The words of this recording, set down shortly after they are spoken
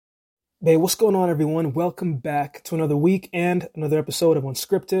Hey, what's going on, everyone? Welcome back to another week and another episode of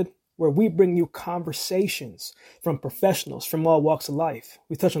Unscripted, where we bring you conversations from professionals from all walks of life.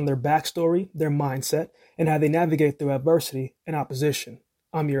 We touch on their backstory, their mindset, and how they navigate through adversity and opposition.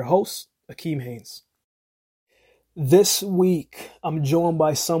 I'm your host, Akeem Haynes. This week, I'm joined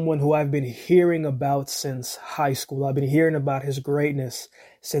by someone who I've been hearing about since high school. I've been hearing about his greatness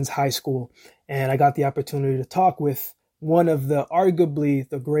since high school, and I got the opportunity to talk with one of arguably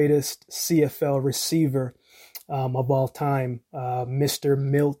the greatest CFL receiver of all time, Mr.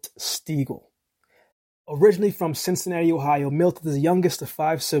 Milt Stegall. Originally from Cincinnati, Ohio, Milt is the youngest of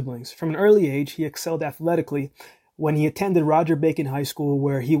 5 siblings. From an early age, he excelled athletically when he attended Roger Bacon High School,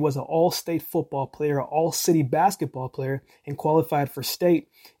 where he was an all-state football player, all-city basketball player, and qualified for state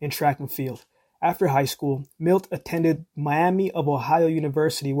in track and field. After high school, Milt attended Miami of Ohio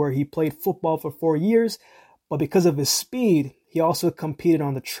University, where he played football for 4 years, but because of his speed, he also competed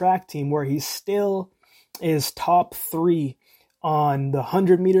on the track team, where he still is top 3 on the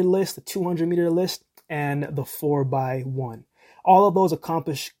 100-meter list, the 200-meter list, and the 4x1. All of those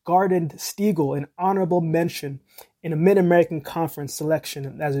accomplishments garnered Stegall an honorable mention in a Mid-American Conference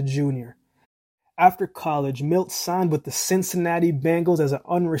selection as a junior. After college, Milt signed with the Cincinnati Bengals as an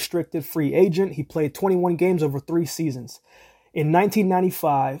unrestricted free agent. He played 21 games over 3 seasons. In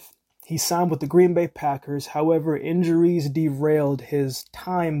 1995, he signed with the Green Bay Packers. However, injuries derailed his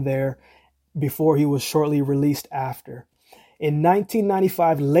time there before he was shortly released after. In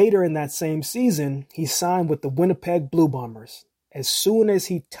 1995, later in that same season, he signed with the Winnipeg Blue Bombers. As soon as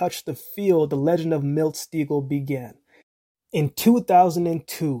he touched the field, the legend of Milt Stegall began. In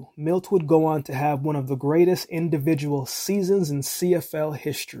 2002, Milt would go on to have one of the greatest individual seasons in CFL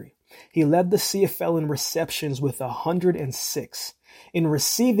history. He led the CFL in receptions with 106. In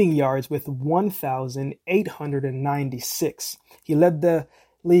receiving yards with 1,896. He led the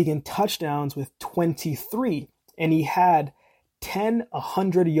league in touchdowns with 23, and he had 10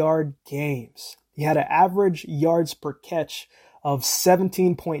 100-yard games. He had an average yards per catch of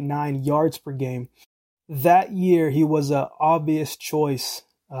 17.9 yards per game. That year, he was an obvious choice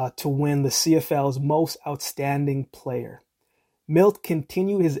to win the CFL's most outstanding player. Milt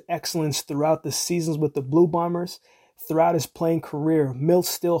continued his excellence throughout the seasons with the Blue Bombers. Throughout his playing career, Milt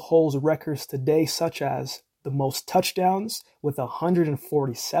still holds records today, such as the most touchdowns with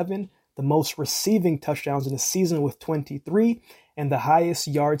 147, the most receiving touchdowns in a season with 23, and the highest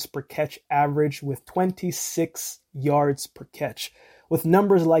yards per catch average with 26 yards per catch. With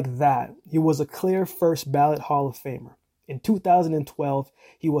numbers like that, he was a clear first ballot Hall of Famer. In 2012,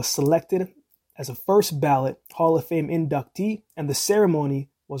 he was selected as a first ballot Hall of Fame inductee, and the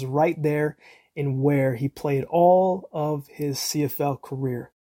ceremony was right there in where he played all of his CFL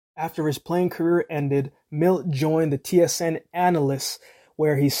career. After his playing career ended, Milt joined the TSN Analysts,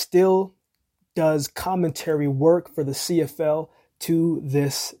 where he still does commentary work for the CFL to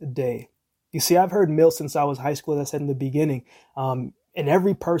this day. You see, I've heard Milt since I was high school, as I said in the beginning. And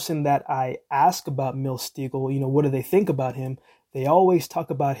every person that I ask about Milt Stegall, what do they think about him? They always talk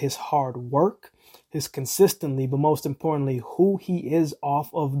about his hard work, his consistency, but most importantly, who he is off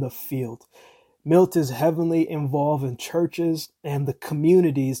of the field. Milt is heavily involved in churches and the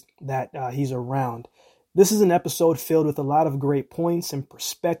communities that he's around. This is an episode filled with a lot of great points and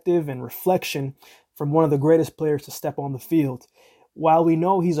perspective and reflection from one of the greatest players to step on the field. While we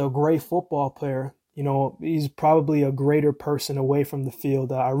know he's a great football player, he's probably a greater person away from the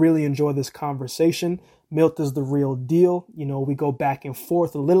field. I really enjoy this conversation. Milt is the real deal. We go back and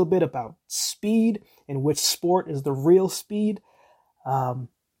forth a little bit about speed and which sport is the real speed.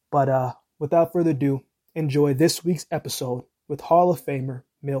 But without further ado, enjoy this week's episode with Hall of Famer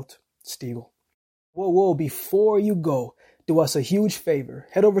Milt Stegall. Whoa, before you go, do us a huge favor.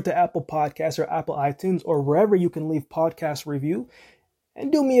 Head over to Apple Podcasts or Apple iTunes or wherever you can leave podcast review.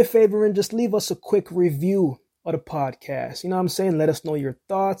 And do me a favor and just leave us a quick review of the podcast. You know what I'm saying? Let us know your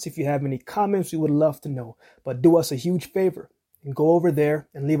thoughts. If you have any comments, we would love to know. But do us a huge favor and go over there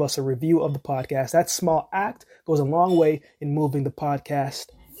and leave us a review of the podcast. That small act goes a long way in moving the podcast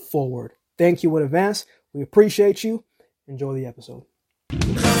forward. Thank you in advance. We appreciate you. Enjoy the episode.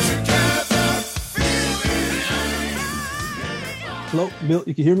 Hello, Milt,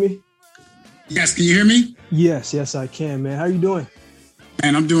 you can hear me? Yes, can you hear me? Yes, I can, man. How you doing?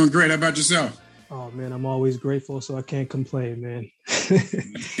 Man, I'm doing great. How about yourself? Oh, man, I'm always grateful, so I can't complain, man.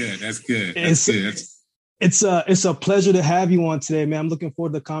 That's good. It's a pleasure to have you on today, man. I'm looking forward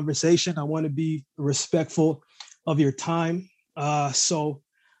to the conversation. I want to be respectful of your time. So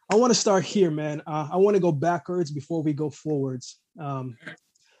I want to start here, man. I want to go backwards before we go forwards.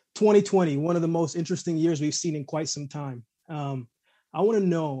 2020, one of the most interesting years we've seen in quite some time. I want to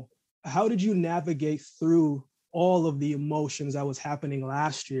know how did you navigate through all of the emotions that was happening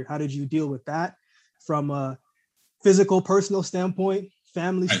last year? How did you deal with that from a physical, personal standpoint,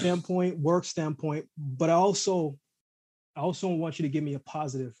 family standpoint, work standpoint? But I also want you to give me a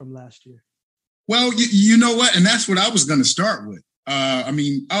positive from last year. Well, you know what? And that's what I was going to start with. I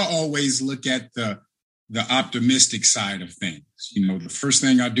always look at the optimistic side of things. You know, the first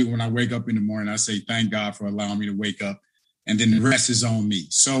thing I do when I wake up in the morning, I say, thank God for allowing me to wake up, and then the rest is on me.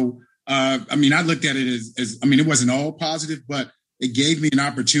 So, I looked at it as it wasn't all positive, but it gave me an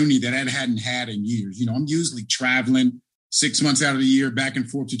opportunity that I hadn't had in years. You know, I'm usually traveling 6 months out of the year back and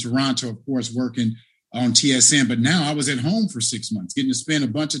forth to Toronto, of course, working on TSN. But now I was at home for 6 months, getting to spend a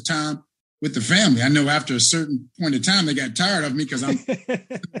bunch of time with the family. I know after a certain point of time, they got tired of me because I'm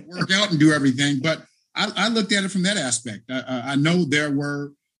work out and do everything. But I looked at it from that aspect. I know there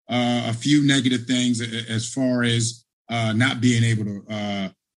were a few negative things as far as not being able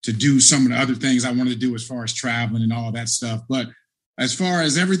to do some of the other things I wanted to do as far as traveling and all that stuff. But as far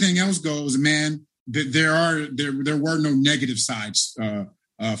as everything else goes, man, there were no negative sides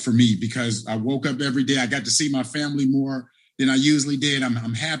for me, because I woke up every day. I got to see my family more than I usually did.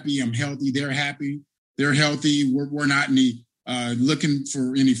 I'm happy. I'm healthy. They're happy. They're healthy. We're not looking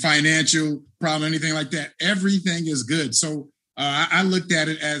for any financial problem, anything like that. Everything is good. So I looked at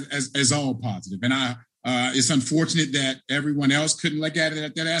it as all positive. And it's unfortunate that everyone else couldn't look at it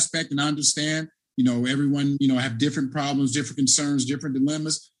at that aspect. And I understand, everyone, have different problems, different concerns, different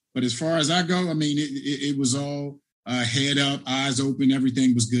dilemmas. But as far as I go, it was all head up, eyes open.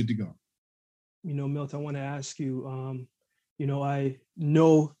 Everything was good to go. Milt, I want to ask you, I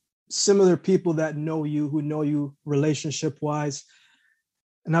know similar people that know you, who know you relationship wise,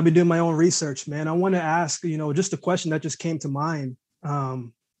 and I've been doing my own research, man. I want to ask, just a question that just came to mind.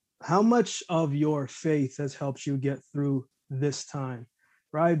 How much of your faith has helped you get through this time,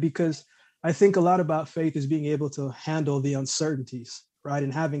 right? Because I think a lot about faith is being able to handle the uncertainties, right?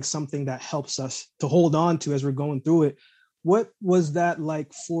 And having something that helps us to hold on to as we're going through it. What was that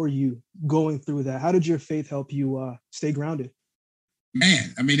like for you going through that? How did your faith help you stay grounded?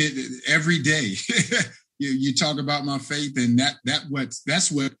 Man, every day you talk about my faith, and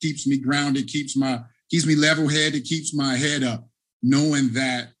that's what keeps me grounded, keeps me level-headed, keeps my head up, knowing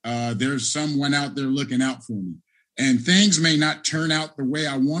that there's someone out there looking out for me. And things may not turn out the way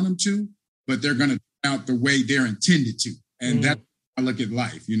I want them to, but they're going to turn out the way they're intended to. And that's how I look at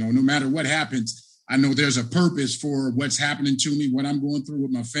life. No matter what happens, I know there's a purpose for what's happening to me, what I'm going through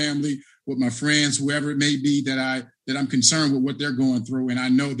with my family, with my friends, whoever it may be that I'm concerned with what they're going through. And I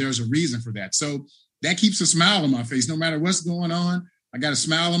know there's a reason for that. So that keeps a smile on my face. No matter what's going on, I got a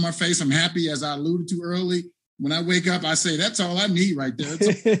smile on my face. I'm happy, as I alluded to early. When I wake up, I say, that's all I need right there.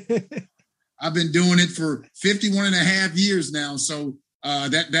 I've been doing it for 51 and a half years now. So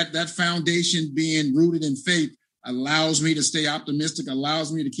that foundation, being rooted in faith, allows me to stay optimistic,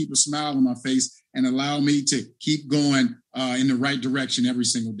 allows me to keep a smile on my face, and allow me to keep going in the right direction every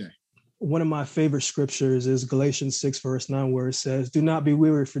single day. One of my favorite scriptures is Galatians 6, verse 9, where it says, do not be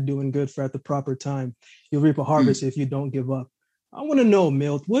weary for doing good, for at the proper time, you'll reap a harvest if you don't give up. I want to know,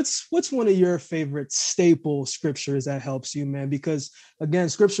 Milt, what's one of your favorite staple scriptures that helps you, man? Because again,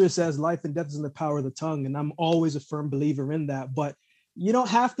 scripture says life and death is in the power of the tongue. And I'm always a firm believer in that, but you don't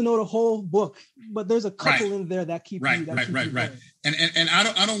have to know the whole book, but there's a couple in there that keep you right. And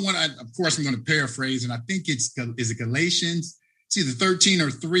I don't want to, of course, I'm going to paraphrase, and I think is it Galatians? It's either 13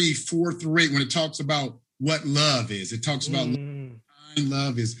 or 4 through 8, when it talks about what love is. It talks about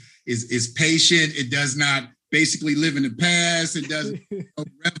love is patient. It does not basically live in the past. It doesn't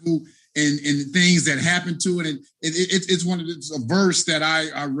revel in things that happen to it. And it's a verse that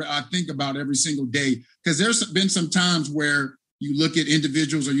I think about every single day, because there's been some times where you look at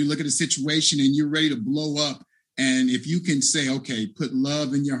individuals or you look at a situation and you're ready to blow up. And if you can say, okay, put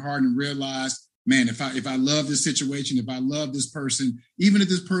love in your heart and realize, man, if I love this situation, if I love this person, even if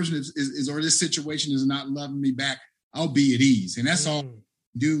this person is or this situation is not loving me back, I'll be at ease. And that's all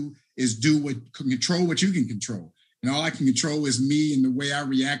do control what you can control. And all I can control is me and the way I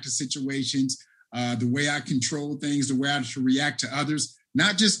react to situations, the way I control things, the way I should react to others,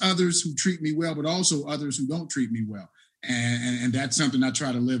 not just others who treat me well, but also others who don't treat me well. And that's something I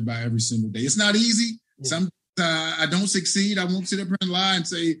try to live by every single day. It's not easy. Yeah. Sometimes I don't succeed. I won't sit up here and lie and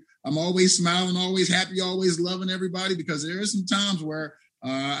say I'm always smiling, always happy, always loving everybody, because there are some times where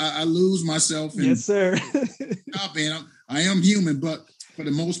I lose myself. And, yes, sir. I am human, but for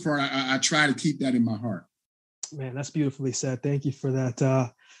the most part, I try to keep that in my heart. Man, that's beautifully said. Thank you for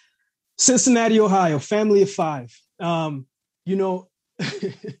that. Cincinnati, Ohio, family of 5.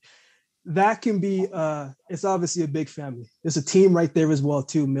 that can be it's obviously a big family. There's a team right there as well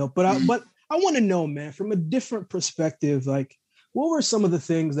too, Milt. But I want to know, man, from a different perspective, like what were some of the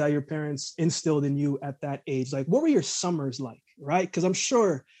things that your parents instilled in you at that age? Like what were your summers like, right? Because I'm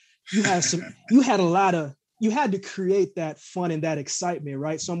sure you had a lot of, you had to create that fun and that excitement,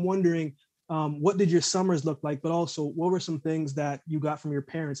 right? So I'm wondering, what did your summers look like? But also, what were some things that you got from your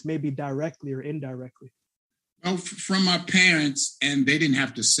parents, maybe directly or indirectly? Well, from my parents, and they didn't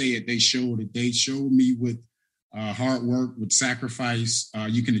have to say it, they showed it. They showed me with hard work, with sacrifice,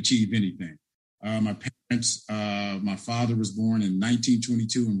 you can achieve anything. My parents, my father was born in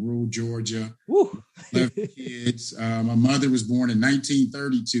 1922 in rural Georgia. 11 kids. My mother was born in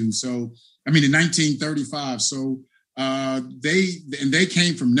 1932. So, in 1935. So they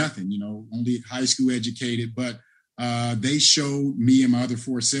came from nothing, only high school educated, but they showed me and my other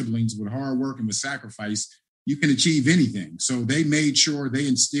four siblings with hard work and with sacrifice, you can achieve anything. So they made sure they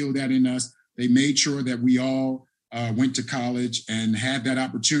instilled that in us. They made sure that we all went to college and had that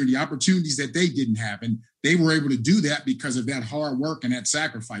opportunities that they didn't have. And they were able to do that because of that hard work and that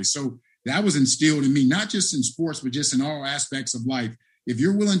sacrifice. So that was instilled in me, not just in sports, but just in all aspects of life. If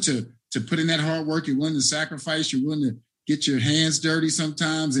you're willing to put in that hard work, you're willing to sacrifice, you're willing to get your hands dirty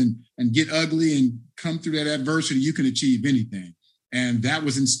sometimes and get ugly and come through that adversity, you can achieve anything. And that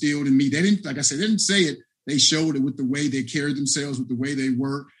was instilled in me. They didn't, like I said, they didn't say it. They showed it with the way they carried themselves, with the way they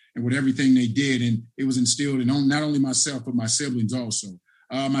worked, and with everything they did. And it was instilled in not only myself, but my siblings also.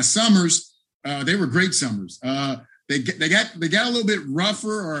 My summers, they were great summers. They got a little bit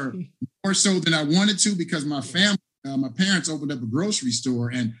rougher or more so than I wanted to because my family, my parents opened up a grocery store.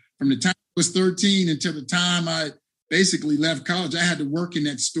 And from the time I was 13 until the time I basically left college, I had to work in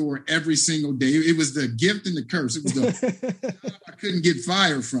that store every single day. It was the gift and the curse. It was the job I couldn't get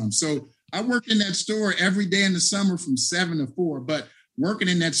fired from. So I worked in that store every day in the summer from 7 to 4. But working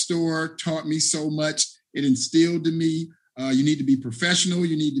in that store taught me so much. It instilled in me, you need to be professional.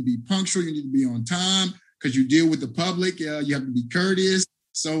 You need to be punctual. You need to be on time because you deal with the public. You have to be courteous.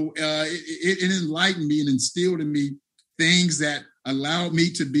 So it enlightened me and instilled in me things that allowed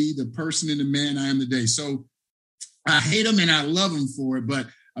me to be the person and the man I am today. So I hate them and I love them for it. But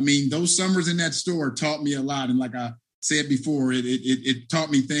those summers in that store taught me a lot. And like I said before, it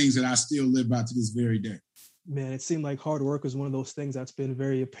taught me things that I still live by to this very day. Man, it seemed like hard work was one of those things that's been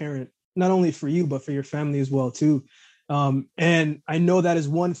very apparent, not only for you, but for your family as well, too. And I know that is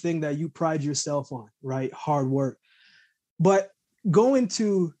one thing that you pride yourself on, right? Hard work. But going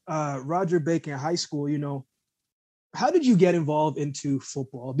to Roger Bacon High School, how did you get involved into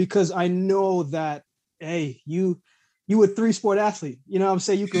football? Because I know that, hey, you a 3-sport athlete. You know what I'm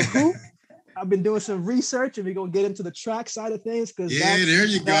saying? You can hoop. I've been doing some research and we're going to get into the track side of things. There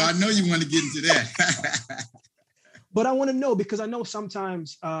you go. I know you want to get into that. But I want to know, because I know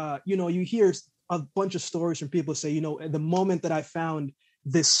sometimes, you hear a bunch of stories from people say, the moment that I found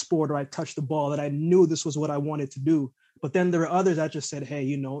this sport or I touched the ball, that I knew this was what I wanted to do. But then there are others that just said,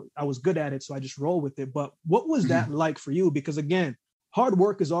 hey, I was good at it, so I just roll with it. But what was that like for you? Because again, hard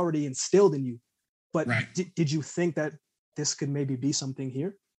work is already instilled in you. But right. Did you think that this could maybe be something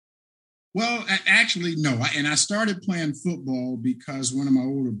here? Well, actually, no. I started playing football because one of my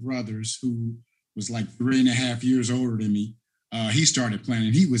older brothers, who was like 3.5 years older than me, he started playing.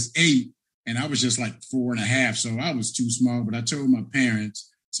 And he was 8, and I was just like 4.5. So I was too small. But I told my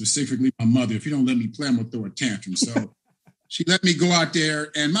parents, specifically my mother, if you don't let me play, I'm going to throw a tantrum. So she let me go out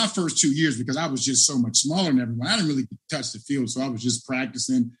there. And my first 2 years, because I was just so much smaller than everyone, I didn't really touch the field. So I was just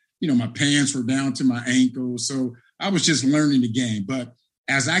practicing. My pants were down to my ankles. So I was just learning the game. But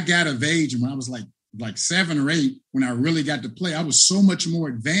as I got of age, and when I was like 7 or 8, when I really got to play, I was so much more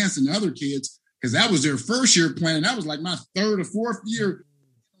advanced than the other kids because that was their first year playing. That was like my 3rd or 4th year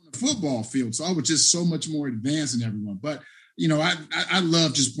on the football field. So I was just so much more advanced than everyone. But, I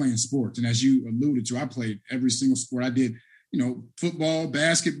love just playing sports. And as you alluded to, I played every single sport. I did, football,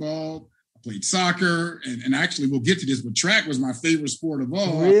 basketball, I played soccer. And actually, we'll get to this, but track was my favorite sport of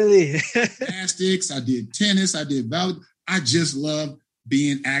all. Really? Gymnastics, I did tennis, I did volleyball. I just love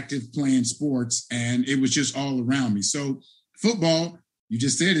being active, playing sports, and it was just all around me. So football, you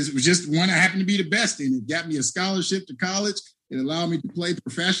just said, it was just one I happened to be the best in. It got me a scholarship to college. It allowed me to play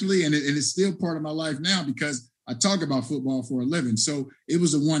professionally, and it's still part of my life now because I talk about football for a living. So it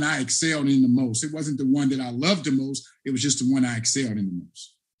was the one I excelled in the most. It wasn't the one that I loved the most. It was just the one I excelled in the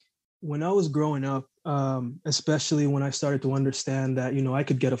most. When I was growing up, especially when I started to understand that, I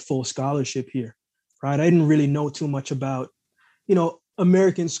could get a full scholarship here, right? I didn't really know too much about,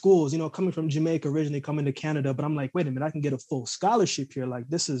 American schools, coming from Jamaica originally, coming to Canada. But I'm like, wait a minute, I can get a full scholarship here. Like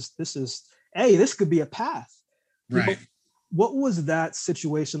this is, hey, this could be a path. Right. what was that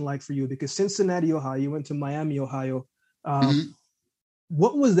situation like for you? Because Cincinnati, Ohio, you went to Miami, Ohio.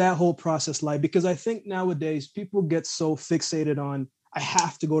 What was that whole process like? Because I think nowadays people get so fixated on, I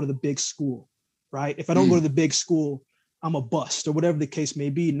have to go to the big school, right? If I don't go to the big school, I'm a bust, or whatever the case may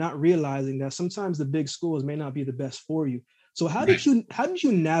be, not realizing that sometimes the big schools may not be the best for you. So how did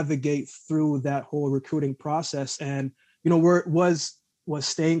you navigate through that whole recruiting process? And, where was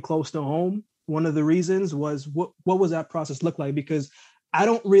staying close to home one of the reasons? Was what was that process look like? Because I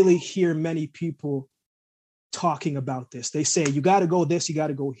don't really hear many people talking about this. They say, you got to go this, you got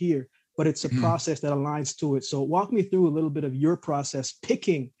to go here, but it's a process that aligns to it. So walk me through a little bit of your process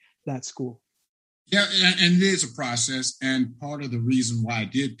picking that school. Yeah, and it is a process. And part of the reason why I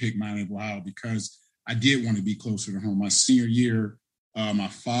did pick Miami of Ohio, because I did want to be closer to home. My senior year, my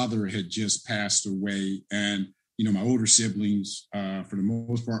father had just passed away, and, my older siblings, for the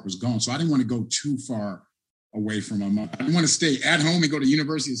most part, was gone. So I didn't want to go too far away from my mother. I didn't want to stay at home and go to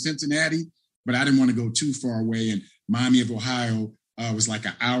University of Cincinnati, but I didn't want to go too far away. And Miami of Ohio was like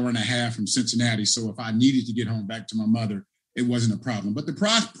an hour and a half from Cincinnati. So if I needed to get home back to my mother, it wasn't a problem. But the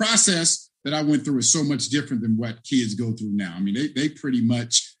process that I went through is so much different than what kids go through now. I mean, they pretty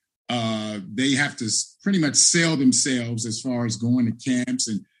much, they have to pretty much sell themselves as far as going to camps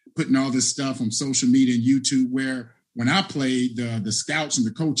and putting all this stuff on social media and YouTube, where when I played, the scouts and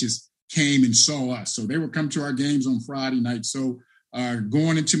the coaches came and saw us. So they would come to our games on Friday night. So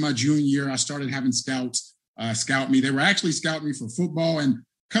going into my junior year, I started having scouts scout me. They were actually scouting me for football and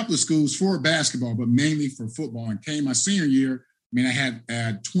a couple of schools for basketball, but mainly for football. And came my senior year, I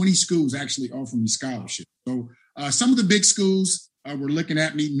had 20 schools actually offer me scholarships. So some of the big schools were looking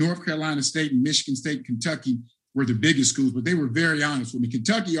at me. North Carolina State and Michigan State, Kentucky were the biggest schools, but they were very honest with me.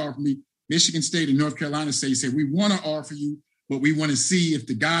 Kentucky offered me. Michigan State and North Carolina State said, we want to offer you, but we want to see if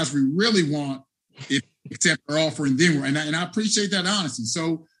the guys we really want accept our offer. And then and I appreciate that honesty.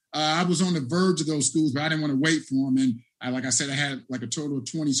 So I was on the verge of those schools, but I didn't want to wait for them. And like I said, I had like a total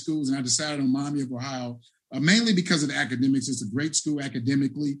of 20 schools, and I decided on Miami of Ohio, mainly because of the academics. It's a great school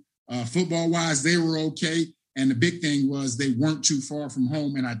academically. Football-wise, they were okay. And the big thing was they weren't too far from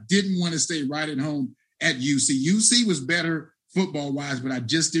home, and I didn't want to stay right at home at UC. UC was better football-wise, but I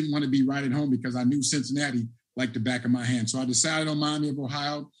just didn't want to be right at home because I knew Cincinnati like the back of my hand. So I decided on Miami of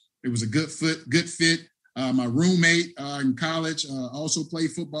Ohio. It was a good fit. My roommate in college also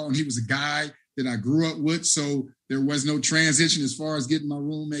played football, and he was a guy that I grew up with. So there was no transition as far as getting my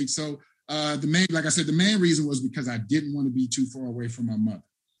roommate. So the main reason was because I didn't want to be too far away from my mother.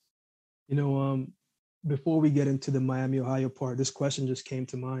 Before we get into the Miami, Ohio part, this question just came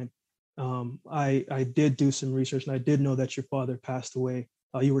to mind. I did do some research, and I did know that your father passed away.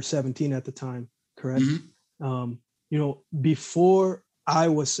 You were 17 at the time, correct? Mm-hmm. Before I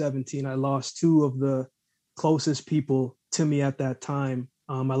was 17, I lost two of the closest people to me at that time.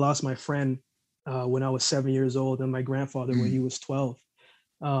 I lost my friend when I was 7 years old, and my grandfather when he was 12.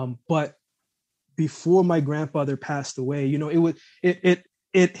 But before my grandfather passed away,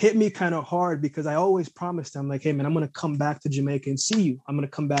 it hit me kind of hard because I always promised him, like, hey, man, I'm going to come back to Jamaica and see you. I'm going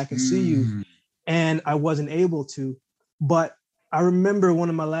to come back and see you. And I wasn't able to. But I remember one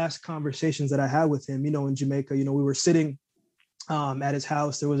of my last conversations that I had with him, in Jamaica, we were sitting at his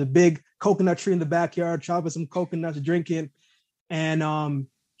house. There was a big coconut tree in the backyard, chopping some coconuts, drinking. And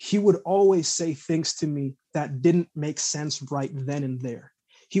he would always say things to me that didn't make sense right then and there.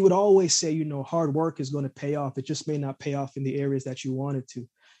 He would always say, hard work is going to pay off. It just may not pay off in the areas that you want it to.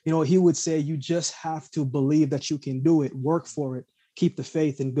 He would say, you just have to believe that you can do it, work for it, keep the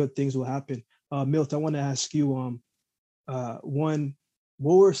faith, and good things will happen. Milt, I want to ask you, one,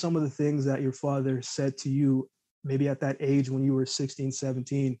 what were some of the things that your father said to you, maybe at that age when you were 16,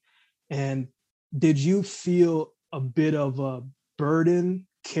 17? And did you feel a bit of a burden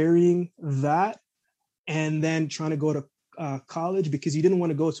carrying that and then trying to go to college because you didn't want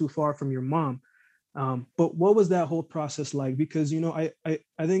to go too far from your mom? But what was that whole process like? Because, I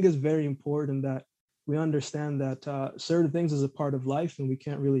think it's very important that we understand that certain things is a part of life and we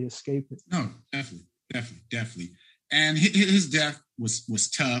can't really escape it. No, definitely. And his death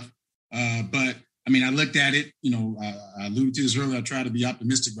was tough. But I looked at it, I alluded to this earlier. I try to be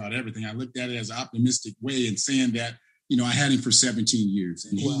optimistic about everything. I looked at it as an optimistic way and saying that, I had him for 17 years.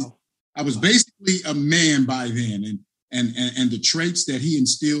 And I was basically a man by then. And the traits that he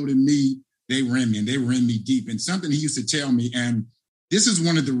instilled in me, they were in me, and they were in me deep. And something he used to tell me, and this is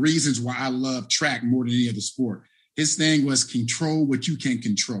one of the reasons why I love track more than any other sport. His thing was control what you can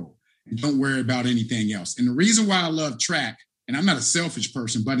control and don't worry about anything else. And the reason why I love track, and I'm not a selfish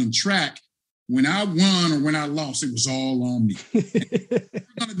person, but in track, when I won or when I lost, it was all on me. There's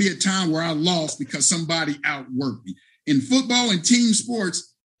going to be a time where I lost because somebody outworked me. in football and team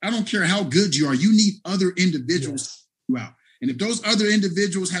sports, I don't care how good you are, you need other individuals to help you out. And if those other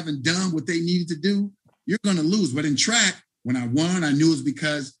individuals haven't done what they needed to do, you're going to lose. But in track, when I won, I knew it was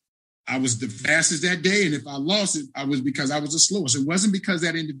because I was the fastest that day. And if I lost it, I was because I was the slowest. It wasn't because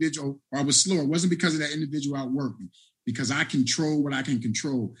that individual, or I was slower. It wasn't because of that individual outworked me, because I control what I can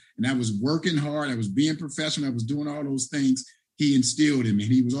control. And I was working hard. I was being professional. I was doing all those things he instilled in me.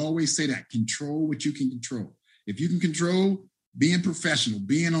 And he would always say that, control what you can control. If you can control being professional,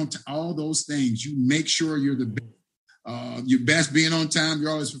 being on all those things, you make sure you're the best. Your best, being on time,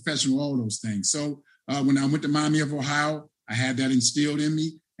 you're always professional, all those things. So when I went to Miami of Ohio, I had that instilled in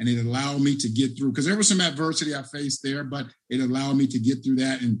me, and it allowed me to get through, because there was some adversity I faced there, but it allowed me to get through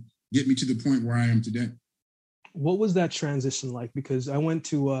that and get me to the point where I am today. What was that transition like? Because I went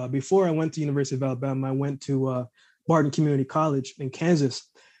to, before I went to University of Alabama, I went to Barton Community College in Kansas.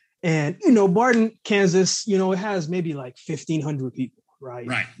 And, Barton, Kansas, it has maybe like 1,500 people, right?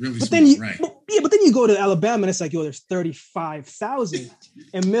 Right, really but small, then you, right. but then you go to Alabama and it's like, there's 35,000.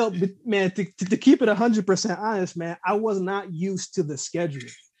 And man, to keep it 100% honest, man, I was not used to the schedule.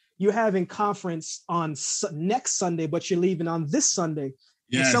 You're having conference on next Sunday, but you're leaving on this Sunday.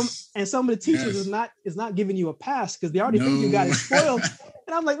 Yes. And some of the teachers is not giving you a pass because they already think you got it spoiled.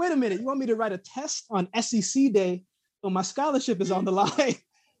 And I'm like, wait a minute, you want me to write a test on SEC day when my scholarship is on the line?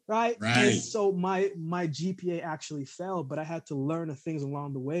 Right. And so my GPA actually fell, but I had to learn the things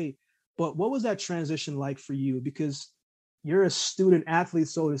along the way. But what was that transition like for you? Because you're a student athlete,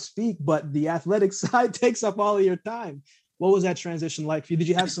 so to speak, but the athletic side takes up all of your time. What was that transition like for you? Did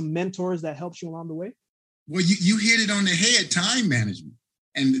you have some mentors that helped you along the way? Well, you hit it on the head, time management.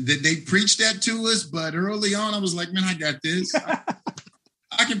 And they preached that to us. But early on, I was like, man, I got this.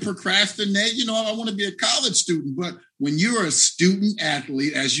 I can procrastinate. I want to be a college student. But when you're a student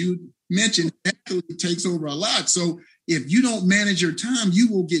athlete, as you mentioned, athlete takes over a lot. So if you don't manage your time,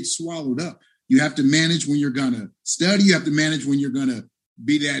 you will get swallowed up. You have to manage when you're going to study. You have to manage when you're going to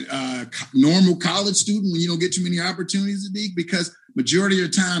be that normal college student, when you don't get too many opportunities to be, because majority of your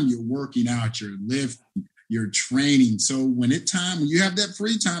time you're working out, you're lifting, you're training. So when you have that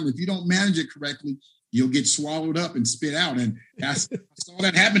free time, if you don't manage it correctly, you'll get swallowed up and spit out. And I saw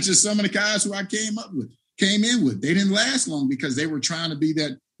that happen to some of the guys who I came in with. They didn't last long because they were trying to be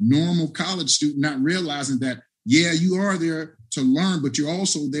that normal college student, not realizing that, you are there to learn, but you're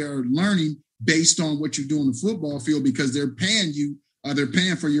also there learning based on what you do on the football field, because they're paying you. They're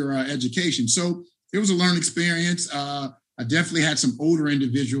paying for your education. So it was a learning experience. I definitely had some older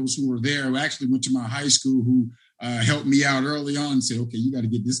individuals who were there who actually went to my high school who helped me out early on and said, okay, you got to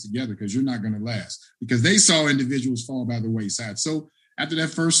get this together because you're not going to last, because they saw individuals fall by the wayside. So after that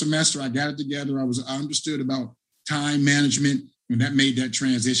first semester, I got it together. I understood about time management, and that made that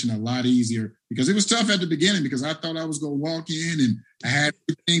transition a lot easier, because it was tough at the beginning because I thought I was going to walk in and I had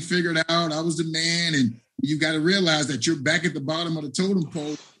everything figured out. I was the man, and you got to realize that you're back at the bottom of the totem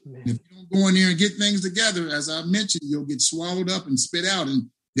pole. And if you don't go in there and get things together, as I mentioned, you'll get swallowed up and spit out, and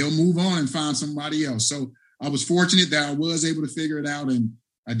they'll move on and find somebody else. So I was fortunate that I was able to figure it out, and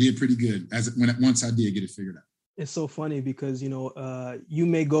I did pretty good once I did get it figured out. It's so funny because, you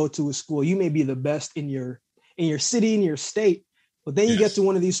may go to a school, you may be the best in your city, in your state, but then you get to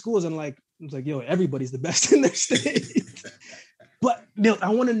one of these schools and it's like, everybody's the best in their state. But Milt, I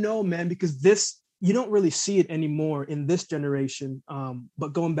want to know, man, because you don't really see it anymore in this generation.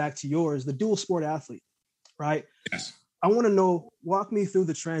 But going back to yours, the dual sport athlete, right? Yes. I want to know, walk me through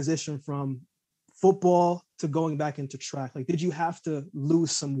the transition from football to going back into track. Like, did you have to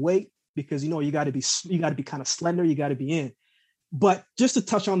lose some weight? Because, you got to be kind of slender, you got to be in. But just to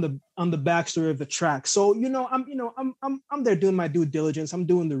touch on the backstory of the track. So, I'm there doing my due diligence. I'm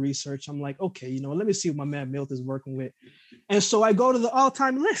doing the research. I'm like, okay, let me see what my man Milt is working with. And so I go to the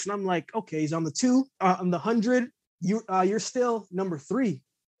all-time list and I'm like, okay, he's on the 2, on the 100. You're still number 3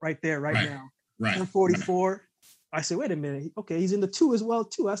 right there now. Right. 144. Right. I said, wait a minute. Okay, he's in the 2 as well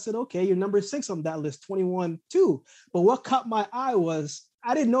too. I said, okay, you're number 6 on that list, 21-2. But what caught my eye was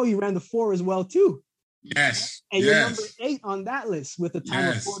I didn't know you ran the 4 as well too. Yes. And you're number 8 on that list with a time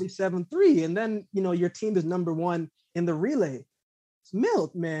of 47.3. And then, your team is number 1 in the relay. It's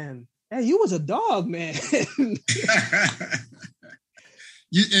Milt, man. Hey, you was a dog, man.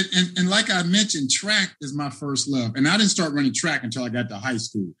 And like I mentioned, track is my first love. And I didn't start running track until I got to high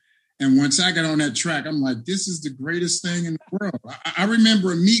school. And once I got on that track, I'm like, this is the greatest thing in the world. I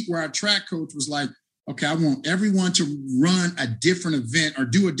remember a meet where our track coach was like, okay, I want everyone to run a different event or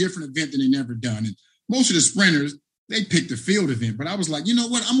do a different event than they never done. And most of the sprinters, they picked the field event. But I was like, you know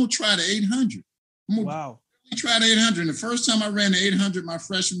what? I'm going to try the 800. Try the 800. And the first time I ran the 800 my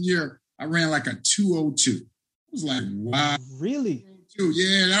freshman year, I ran like a 2:02. was like, wow. Really?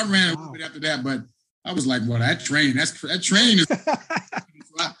 Yeah, I ran a little bit after that, but I was like, well, that train is.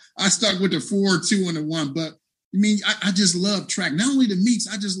 I stuck with the 4, 2, and the 1. But I mean, I just love track. Not only the meets,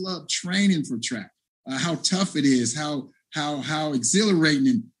 I just love training for track. How tough it is, how exhilarating.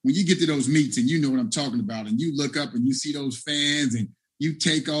 And when you get to those meets, and you know what I'm talking about, and you look up and you see those fans, and you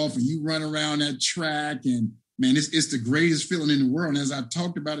take off and you run around that track, and man, it's the greatest feeling in the world. And as I've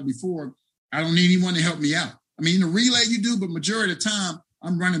talked about it before, I don't need anyone to help me out. I mean, in the relay you do, but majority of the time,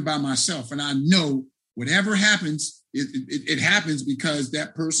 I'm running by myself. And I know whatever happens, it happens because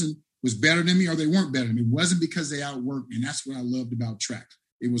that person was better than me or they weren't better than me. It wasn't because they outworked me. And that's what I loved about track.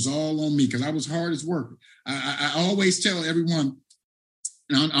 It was all on me because I was hardest worker. I always tell everyone,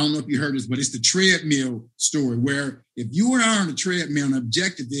 and I don't know if you heard this, but it's the treadmill story where if you and I are on the treadmill, and the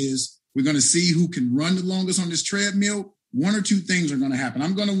objective is we're going to see who can run the longest on this treadmill, one or two things are going to happen.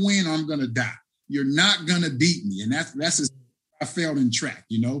 I'm going to win or I'm going to die. You're not going to beat me. And that's I failed in track,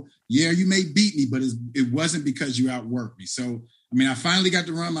 you know. Yeah, you may beat me, but it wasn't because you outworked me. So, I mean, I finally got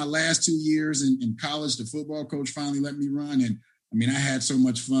to run my last 2 years in college. The football coach finally let me run. And, I mean, I had so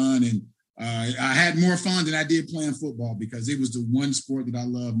much fun. And I had more fun than I did playing football because it was the one sport that I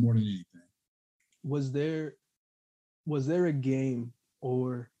loved more than anything. Was there a game,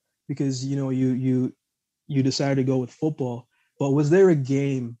 or because, you know, you decided to go with football, but was there a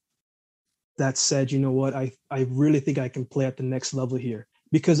game that said, you know what, I really think I can play at the next level here?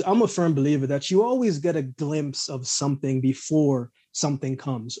 Because I'm a firm believer that you always get a glimpse of something before something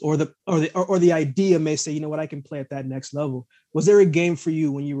comes, or the idea may say, you know what, I can play at that next level. Was there a game for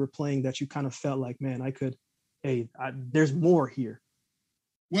you when you were playing that you kind of felt like, man, there's more here?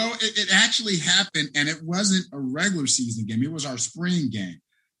 Well, it actually happened, and it wasn't a regular season game. It was our spring game.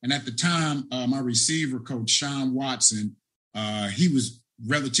 And at the time, my receiver coach, Sean Watson, he was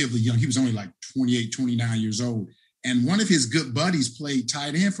relatively young. He was only like 28, 29 years old. And one of his good buddies played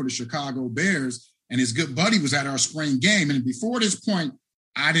tight end for the Chicago Bears, and his good buddy was at our spring game. And before this point,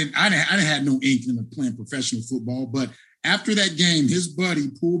 I didn't have no inkling of playing professional football. But after that game, his buddy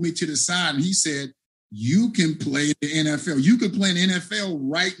pulled me to the side and he said, you can play in the NFL. You could play in the NFL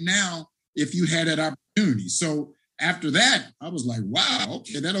right now if you had that opportunity. So after that, I was like, wow,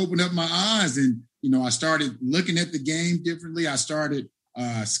 okay, that opened up my eyes. And, you know, I started looking at the game differently.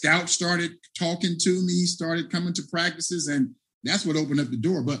 Scouts started talking to me, started coming to practices, and that's what opened up the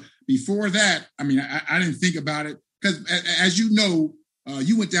door. But before that, I mean, I didn't think about it because, as you know,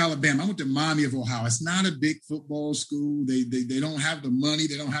 you went to Alabama. I went to Miami of Ohio. It's not a big football school. They don't have the money.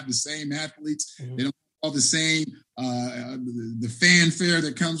 They don't have the same athletes. Mm-hmm. They don't have all the same the fanfare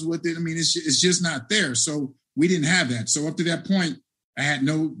that comes with it. I mean, it's just not there. So we didn't have that. So up to that point, I had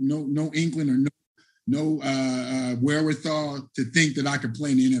no inkling or no wherewithal to think that I could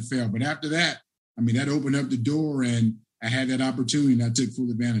play in the NFL. But after that, I mean, that opened up the door and I had that opportunity and I took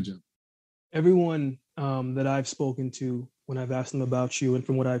full advantage of it. Everyone that I've spoken to when I've asked them about you and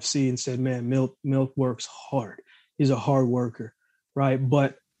from what I've seen said, man, Milt works hard. He's a hard worker, right?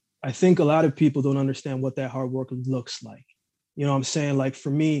 But I think a lot of people don't understand what that hard work looks like. You know what I'm saying? Like for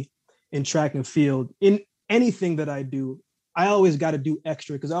me in track and field, in anything that I do, I always got to do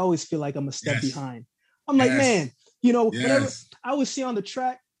extra because I always feel like I'm a step behind. I'm like, man, you know, whenever I would see on the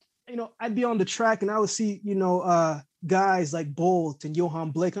track, you know, I'd be on the track and I would see, you know, guys like Bolt and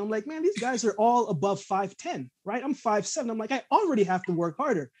Johan Blake. I'm like, man, these guys are all above 5'10", right? I'm 5'7". I'm like, I already have to work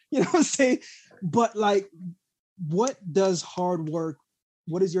harder. You know what I'm saying? But like, what does hard work?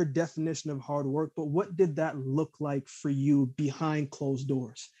 What is your definition of hard work? But what did that look like for you behind closed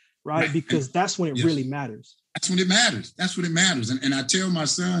doors, right? Because that's when it really matters. That's when it matters. That's when it matters. And I tell my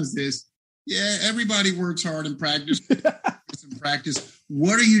sons this, everybody works hard in practice.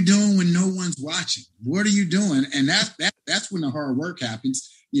 What are you doing when no one's watching? What are you doing? And that's when the hard work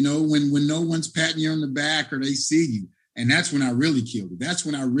happens, you know, when no one's patting you on the back or they see you. And that's when I really killed it. That's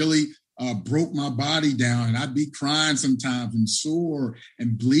when I really broke my body down, and I'd be crying sometimes and sore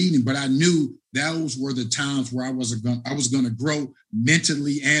and bleeding. But I knew those were the times where I was going to grow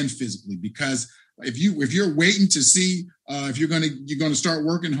mentally and physically, because if you're waiting to see if you're going to start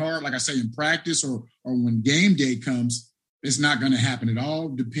working hard, like I say, in practice or when game day comes, it's not going to happen. It all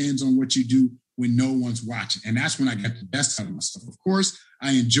depends on what you do when no one's watching. And that's when I got the best out of myself. Of course,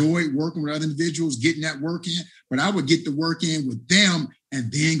 I enjoyed working with other individuals, getting that work in, but I would get the work in with them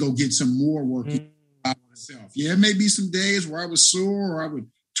and then go get some more work in by myself. Yeah, it may be some days where I was sore or I would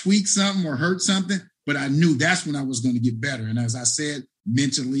tweak something or hurt something, but I knew that's when I was going to get better. And as I said,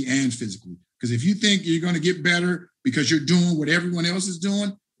 mentally and physically. Because if you think you're going to get better because you're doing what everyone else is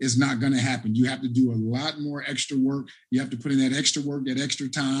doing, it's not going to happen. You have to do a lot more extra work. You have to put in that extra work, that extra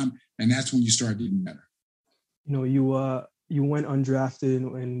time, and that's when you start getting better. you went undrafted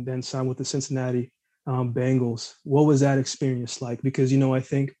and then signed with the Cincinnati Bengals. What was that experience like? Because I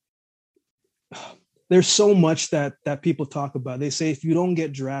think there's so much that people talk about. They say if you don't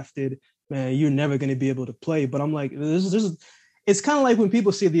get drafted, man, you're never going to be able to play. But I'm like, it's kind of like when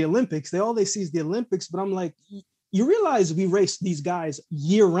people see the Olympics, they see is the Olympics. But I'm like, you realize we race these guys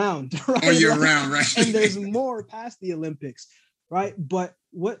year round, right? All year round, right? And there's more past the Olympics, right? But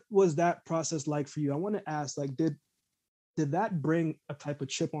what was that process like for you? I want to ask, like, did that bring a type of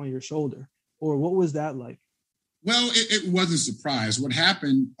chip on your shoulder, or what was that like? Well, it wasn't a surprise. What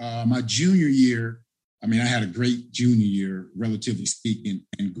happened my junior year, I mean, I had a great junior year, relatively speaking,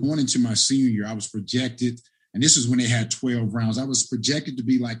 and going into my senior year, I was projected, and this is when they had 12 rounds. I was projected to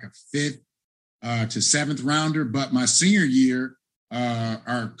be like a fifth to seventh rounder, but my senior year,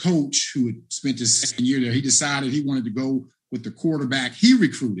 our coach, who had spent his second year there, he decided he wanted to go with the quarterback he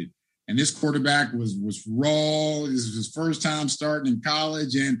recruited. And this quarterback was raw. This was his first time starting in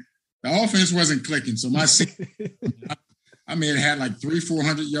college, and the offense wasn't clicking. So my I mean, it had like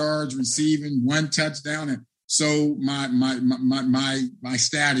 300-400 yards receiving, one touchdown. And so my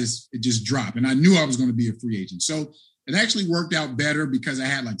status, it just dropped. And I knew I was going to be a free agent. So it actually worked out better because I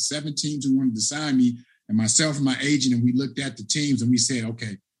had like 7 teams who wanted to sign me, and myself and my agent, and we looked at the teams and we said,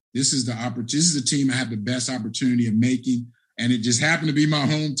 okay, this is the opportunity. This is the team I have the best opportunity of making. And it just happened to be my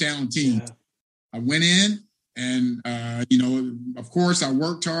hometown team. Yeah. I went in and, of course I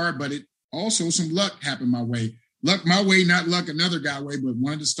worked hard, but it also some luck happened my way. Luck my way, not luck another guy way, but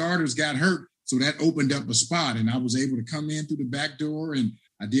one of the starters got hurt. So that opened up a spot, and I was able to come in through the back door, and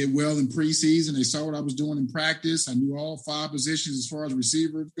I did well in preseason. They saw what I was doing in practice. I knew all 5 positions as far as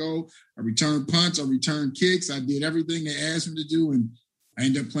receivers go. I returned punts, I returned kicks. I did everything they asked me to do, and I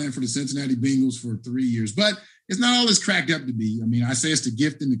ended up playing for the Cincinnati Bengals for 3 years. But it's not all it's cracked up to be. I mean, I say it's the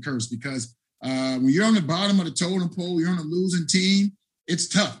gift and the curse, because when you're on the bottom of the totem pole, you're on a losing team, it's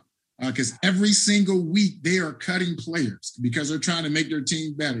tough. Because every single week they are cutting players because they're trying to make their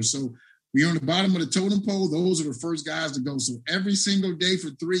team better. So when you're on the bottom of the totem pole, those are the first guys to go. So every single day for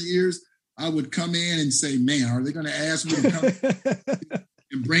 3 years, I would come in and say, man, are they going to ask me to come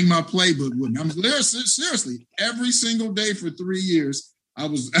and bring my playbook with me? I'm seriously, every single day for 3 years, I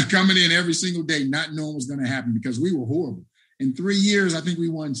was coming in every single day, not knowing what was going to happen because we were horrible. In 3 years, I think we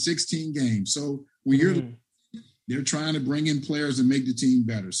won 16 games. So when they're trying to bring in players and make the team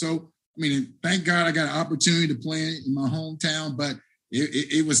better. So, I mean, thank God I got an opportunity to play in my hometown, but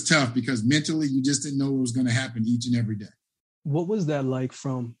it was tough because mentally you just didn't know what was going to happen each and every day. What was that like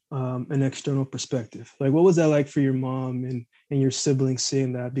from an external perspective? Like, what was that like for your mom and your siblings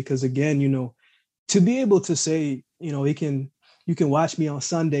seeing that? Because again, to be able to say, you can watch me on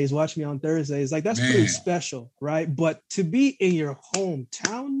Sundays, watch me on Thursdays, like that's pretty special, right? But to be in your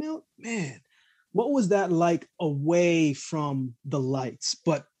hometown, man, what was that like away from the lights?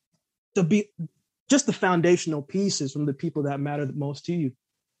 But to be just the foundational pieces from the people that matter the most to you.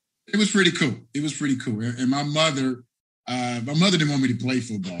 It was pretty cool. And my mother didn't want me to play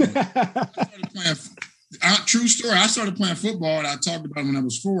football. True story. I started playing football, and I talked about it when I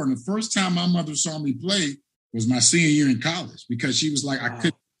was 4. And the first time my mother saw me play was my senior year in college, because she was like, I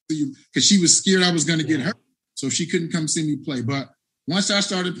couldn't see you, because she was scared I was going to get hurt. So she couldn't come see me play. But once I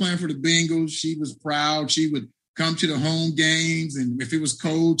started playing for the Bengals, she was proud. She would come to the home games, and if it was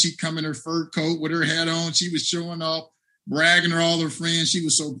cold, she'd come in her fur coat with her hat on. She was showing off, bragging to all her friends. She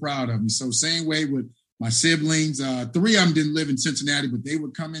was so proud of me. So same way with my siblings. 3 of them didn't live in Cincinnati, but they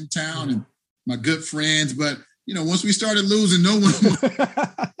would come in town, and my good friends. But, once we started losing, no one so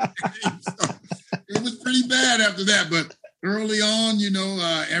it was pretty bad after that. But early on,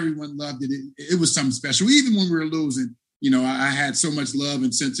 everyone loved it. It was something special. Even when we were losing, I had so much love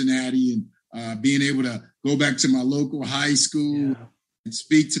in Cincinnati, and being able to go back to my local high school and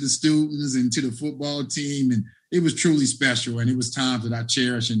speak to the students and to the football team. And it was truly special. And it was times that I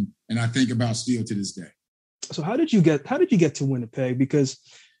cherish and I think about still to this day. So how did you get to Winnipeg? Because,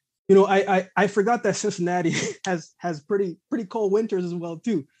 I forgot that Cincinnati has pretty cold winters as well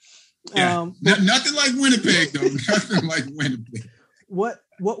too. Yeah, nothing like Winnipeg though. Nothing like Winnipeg. What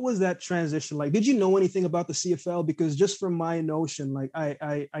was that transition like? Did you know anything about the CFL? Because just from my notion, like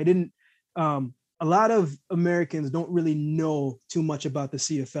I didn't, a lot of Americans don't really know too much about the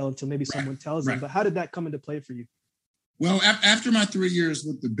CFL until maybe someone tells them. But how did that come into play for you? Well, after my 3 years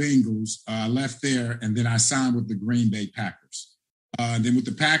with the Bengals, I left there, and then I signed with the Green Bay Packers. Then with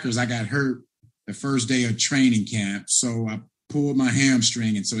the Packers, I got hurt the first day of training camp. So I pulled my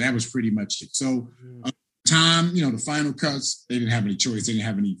hamstring, and so that was pretty much it. So the final cuts, they didn't have any choice. They didn't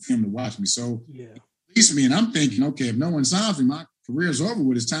have any film to watch me. So it released me, and I'm thinking, okay, if no one signs me, my career's over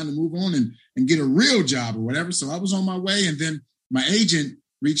with. It's time to move on and get a real job or whatever. So I was on my way. And then my agent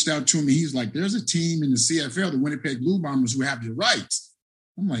reached out to me. He's like, there's a team in the CFL, the Winnipeg Blue Bombers, who have your rights.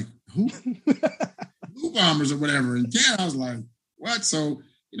 I'm like, who? Blue Bombers or whatever. And Canada, I was like, what? So,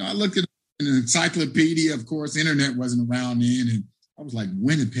 I looked at an encyclopedia. Of course, internet wasn't around then. And I was like,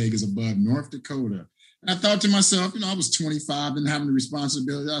 Winnipeg is above North Dakota. And I thought to myself, I was 25 and having the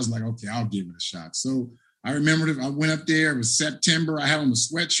responsibility. I was like, okay, I'll give it a shot. So I remembered I went up there. It was September. I had on a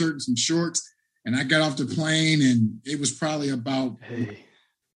sweatshirt and some shorts. And I got off the plane, and it was probably about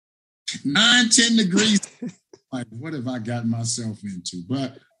 9-10 degrees. Like, what have I gotten myself into?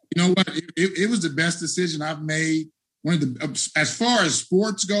 But you know what? It was the best decision I've made. As far as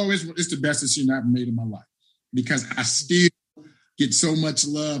sports go, it's the best decision I've made in my life, because I still get so much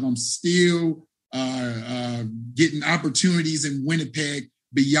love. I'm still getting opportunities in Winnipeg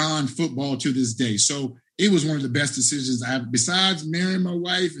beyond football to this day. So it was one of the best decisions besides marrying my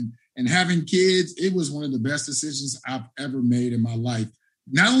wife and having kids. It was one of the best decisions I've ever made in my life.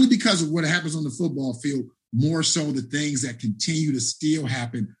 Not only because of what happens on the football field, more so the things that continue to still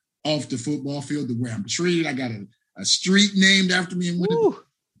happen off the football field, the way I'm treated. I got a street named after me in Winnipeg.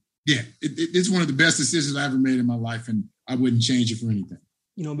 Yeah, it's one of the best decisions I ever made in my life, and I wouldn't change it for anything.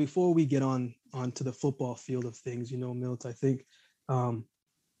 Before we get onto the football field of things, Milt, I think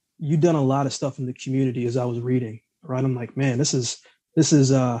you've done a lot of stuff in the community as I was reading, right? I'm like, man, this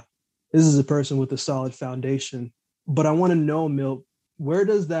is a person with a solid foundation. But I want to know, Milt, where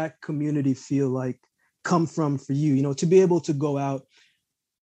does that community feel like come from for you, to be able to go out?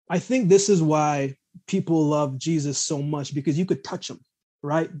 I think this is why people love Jesus so much, because you could touch him,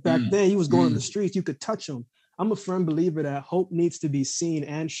 right? Back then, he was going on the streets, you could touch him. I'm a firm believer that hope needs to be seen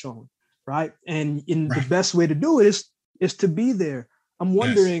and shown, right? And the best way to do it is to be there. I'm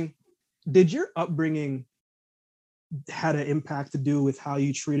wondering, did your upbringing had an impact to do with how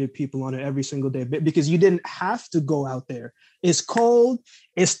you treated people on it every single day? Because you didn't have to go out there. It's cold.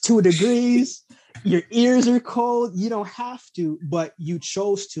 It's 2 degrees. Your ears are cold. You don't have to, but you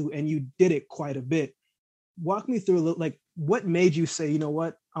chose to, and you did it quite a bit. Walk me through a little, like, what made you say, you know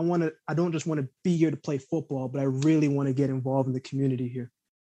what, I don't just want to be here to play football, but I really want to get involved in the community here.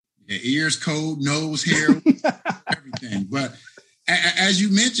 Yeah, ears cold, nose, hair, everything. But as you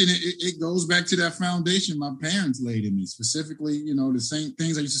mentioned, it goes back to that foundation my parents laid in me, specifically, the same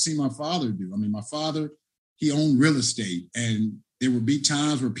things I used to see my father do. I mean, my father, he owned real estate, and there would be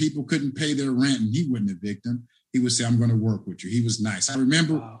times where people couldn't pay their rent and he wouldn't evict them. He would say, I'm going to work with you. He was nice. I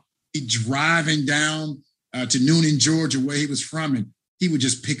remember he driving down to Noonan, Georgia, where he was from, and he would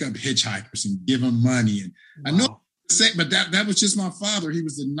just pick up hitchhikers and give them money. And I know, but that was just my father. He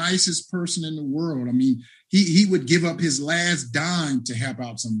was the nicest person in the world. I mean, he would give up his last dime to help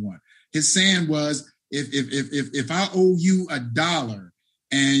out someone. His saying was, if I owe you $1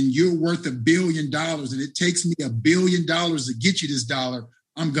 and you're worth $1 billion and it takes me $1 billion to get you this dollar,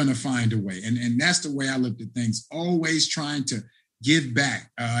 I'm going to find a way. And that's the way I looked at things, always trying to give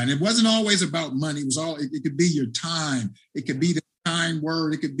back. And it wasn't always about money. It could be your time. It could be the kind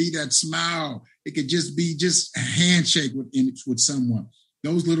word. It could be that smile. It could just be a handshake with someone.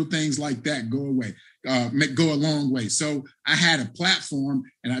 Those little things like that go a long way. So I had a platform,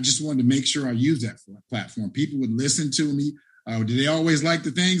 and I just wanted to make sure I used that platform. People would listen to me. Did they always like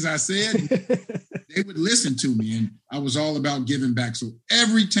the things I said? They would listen to me, and I was all about giving back. So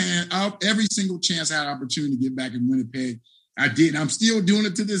every single chance I had opportunity to get back in Winnipeg, I did. I'm still doing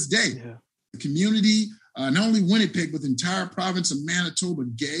it to this day. Yeah. The community, not only Winnipeg, but the entire province of Manitoba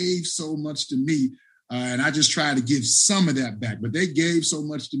gave so much to me. And I just try to give some of that back. But they gave so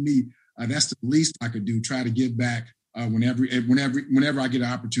much to me. That's the least I could do, try to give back whenever I get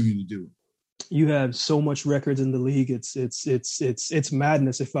an opportunity to do it. You have so much records in the league. It's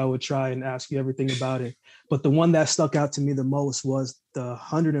madness if I would try and ask you everything about it. But the one that stuck out to me the most was the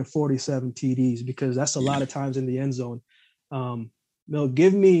 147 TDs, because that's a lot of times in the end zone. Mel,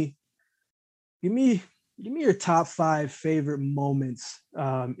 give me your top 5 favorite moments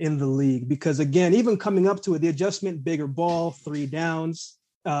in the league, because again, even coming up to it, the adjustment, bigger ball, 3 downs.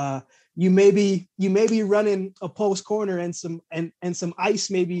 You may be running a post corner and some ice,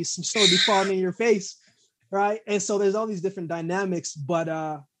 maybe some snow be falling in your face, right? And so there's all these different dynamics. But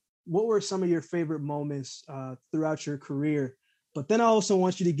what were some of your favorite moments throughout your career? But then I also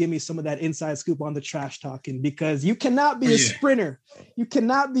want you to give me some of that inside scoop on the trash talking, because you cannot be a sprinter. You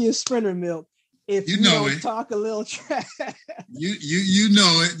cannot be a sprinter, Milt, if you don't talk a little trash. You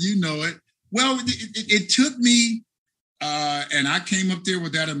know it. Well, it took me. And I came up there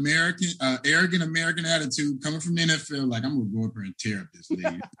with that arrogant American attitude coming from the NFL, like, I'm going to go up here and tear up this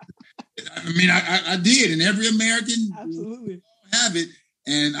league. I mean, I did. And every American absolutely have it.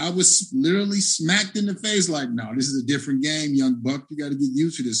 And I was literally smacked in the face like, no, this is a different game, young buck. You got to get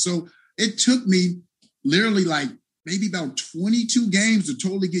used to this. So it took me literally like maybe about 22 games to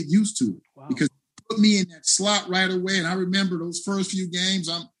totally get used to it. Wow. Because it put me in that slot right away. And I remember those first few games,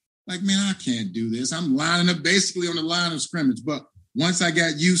 I'm like, man, I can't do this. I'm lining up basically on the line of scrimmage. But once I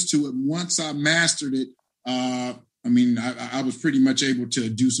got used to it, once I mastered it, I was pretty much able to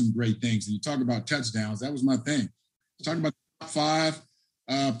do some great things. And you talk about touchdowns, that was my thing. Talk about the top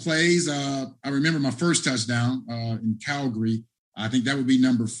 5 plays. I remember my first touchdown in Calgary. I think that would be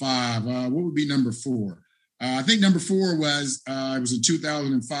number 5. What would be number 4? I think number 4 was it was in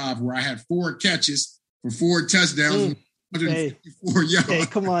 2005 where I had 4 catches for 4 touchdowns, 154 yards. Hey,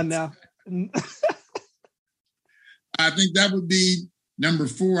 come on now. I think that would be number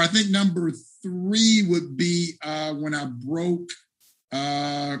 4. I think number 3 would be when I broke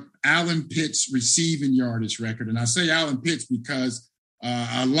Alan Pitt's receiving yardage record. And I say Alan Pitts because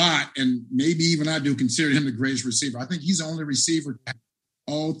a lot, and maybe even I do consider him the greatest receiver. I think he's the only receiver that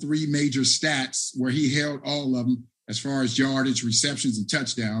all 3 major stats where he held all of them as far as yardage, receptions, and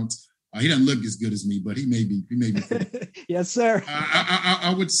touchdowns. He doesn't look as good as me, but he may be. Yes, sir.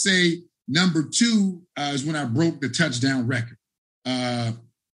 I would say number 2 is when I broke the touchdown record.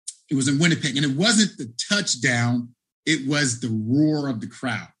 It was in Winnipeg, and it wasn't the touchdown. It was the roar of the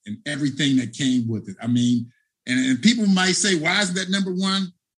crowd and everything that came with it. I mean, and people might say, why isn't that number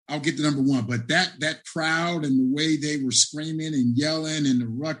 1? I'll get to number 1. But that crowd and the way they were screaming and yelling and the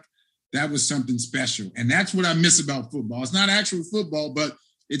ruck, that was something special. And that's what I miss about football. It's not actual football, but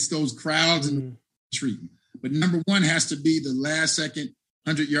it's those crowds and treating. But number 1 has to be the last second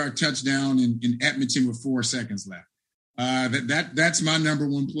 100-yard touchdown in Edmonton with 4 seconds left. That's my number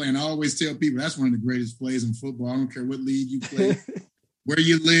 1 play. And I always tell people that's one of the greatest plays in football. I don't care what league you play, where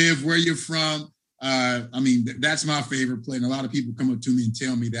you live, where you're from. That's my favorite play. And a lot of people come up to me and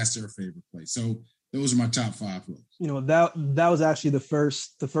tell me that's their favorite play. So those are my top 5 plays. You know, that was actually the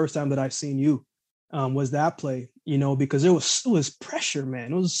first time that I've seen you was that play, you know, because it was pressure,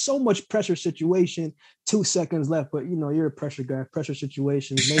 man. It was so much pressure situation, 2 seconds left. But, you know, you're a pressure guy. Pressure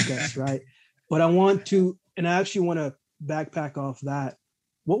situations make us, right? But I actually want to backpack off that.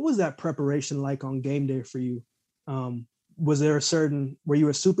 What was that preparation like on game day for you? Were you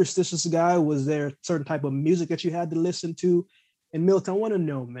a superstitious guy? Was there a certain type of music that you had to listen to? And Milton, I want to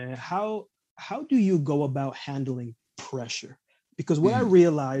know, man, how do you go about handling pressure? Because what I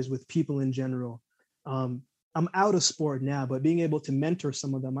realize with people in general, I'm out of sport now, but being able to mentor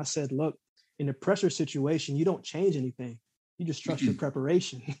some of them, I said, look, in a pressure situation, you don't change anything. You just trust your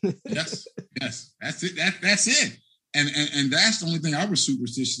preparation. Yes. That's it. That's it. And that's the only thing I was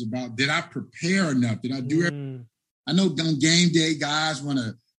superstitious about. Did I prepare enough? Did I do everything? I know on game day,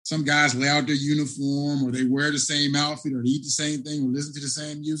 some guys lay out their uniform or they wear the same outfit or they eat the same thing or listen to the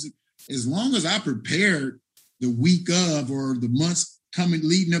same music. As long as I prepared the week of or the months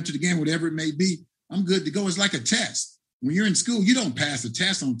leading up to the game, whatever it may be, I'm good to go. It's like a test. When you're in school, you don't pass a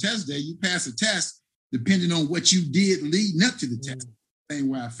test on test day. You pass a test depending on what you did leading up to the test. Same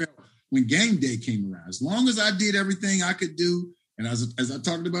way I felt when game day came around. As long as I did everything I could do, and as I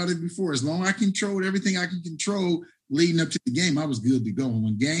talked about it before, as long as I controlled everything I can control leading up to the game, I was good to go. And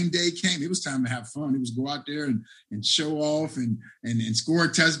when game day came, it was time to have fun. It was go out there and show off and score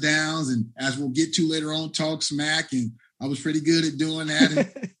touchdowns. And as we'll get to later on, talk smack. And I was pretty good at doing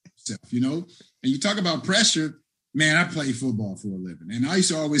that. You know, and you talk about pressure, man, I play football for a living. And I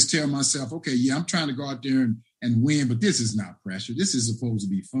used to always tell myself, okay, yeah, I'm trying to go out there and win, but this is not pressure. This is supposed to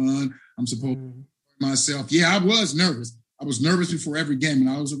be fun. I'm supposed to enjoy myself. Yeah, I was nervous. I was nervous before every game.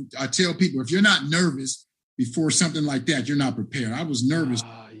 And I tell people, if you're not nervous before something like that, you're not prepared. I was nervous.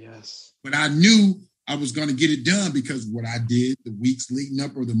 Yes. But I knew I was going to get it done because what I did the weeks leading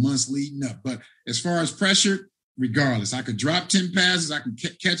up or the months leading up. But as far as pressure, regardless, I could drop 10 passes. I can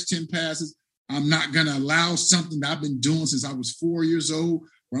catch 10 passes. I'm not going to allow something that I've been doing since I was 4 years old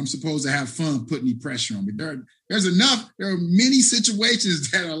where I'm supposed to have fun putting any pressure on me. There are many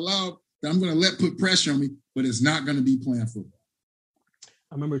situations that I'm going to let put pressure on me, but it's not going to be playing football.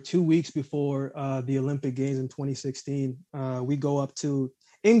 I remember 2 weeks before the Olympic Games in 2016, we go up to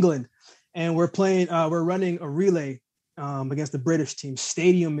England and we're running a relay against the British team.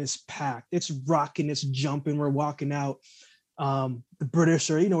 Stadium is packed. It's rocking, it's jumping. We're walking out. The British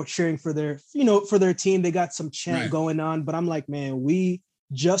are, cheering for their team. They got some chant going on, but I'm like, man, we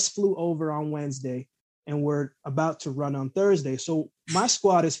just flew over on Wednesday and we're about to run on Thursday. So my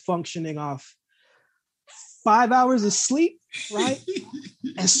squad is functioning off 5 hours of sleep, right?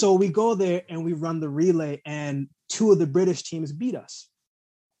 And so we go there and we run the relay and 2 of the British teams beat us.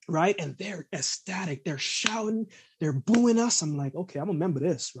 right? And they're ecstatic. They're shouting. They're booing us. I'm like, okay, I'm gonna remember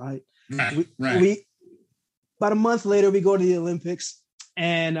this, right? We about a month later, we go to the Olympics,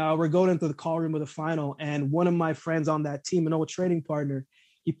 and we're going into the call room of the final. And one of my friends on that team, an old training partner,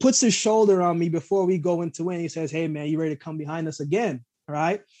 he puts his shoulder on me before we go into it. He says, "Hey, man, you ready to come behind us again?" All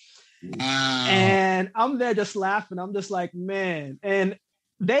right. Wow. And I'm there just laughing. I'm just like, man. And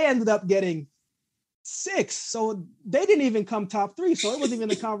they ended up getting 6. So they didn't even come top 3. So it wasn't even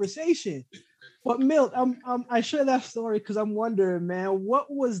a conversation. But Milt, I share that story because I'm wondering, man,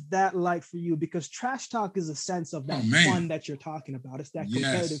 what was that like for you? Because trash talk is a sense of that fun that you're talking about. It's that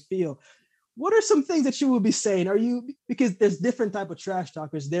competitive feel. What are some things that you would be saying? Because there's different type of trash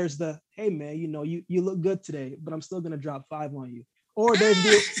talkers. There's the, hey man, you look good today, but I'm still gonna drop 5 on you. Or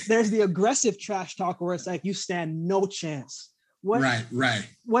there's the aggressive trash talk where it's like you stand no chance. Right.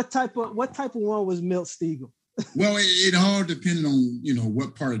 What type of one was Milt Stegall? Well, it all depended on,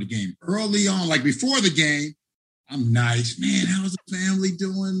 what part of the game. Early on, like before the game, I'm nice. Man, how's the family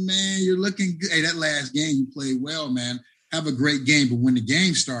doing, man? You're looking good. Hey, that last game, you played well, man. Have a great game. But when the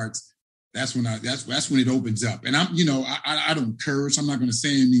game starts, that's when it opens up. And I don't curse. I'm not going to say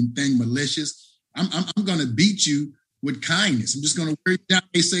anything malicious. I'm going to beat you with kindness. I'm just going to wear you down.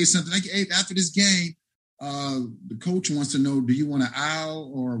 They say something like, hey, after this game, the coach wants to know, do you want an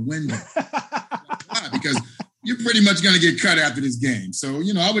aisle or a window? Why? Because you're pretty much going to get cut after this game. So,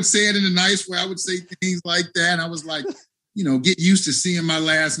 I would say it in a nice way. I would say things like that. And I was like, get used to seeing my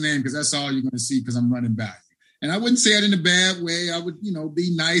last name because that's all you're going to see because I'm running by you. And I wouldn't say it in a bad way. I would,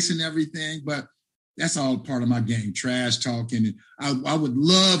 be nice and everything, but that's all part of my game, trash talking. And I would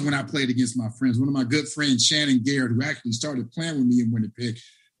love when I played against my friends. One of my good friends, Shannon Garrett, who actually started playing with me in Winnipeg,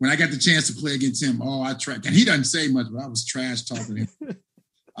 when I got the chance to play against him, and he doesn't say much, but I was trash talking him.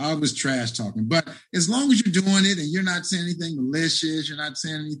 I was trash talking. But as long as you're doing it and you're not saying anything malicious, you're not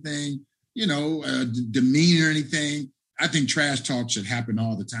saying anything, demean or anything, I think trash talk should happen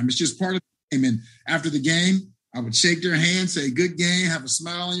all the time. It's just part of the game. And after the game, I would shake their hand, say, good game, have a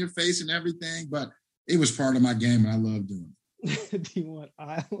smile on your face and everything. But it was part of my game, and I love doing it. D1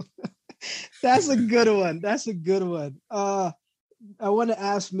 Island. That's a good one. I want to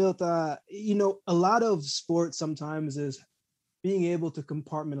ask Milt, a lot of sports sometimes is being able to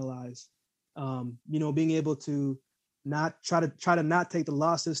compartmentalize, being able to not try to not take the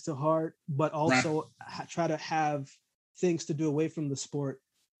losses to heart, but also try to have things to do away from the sport.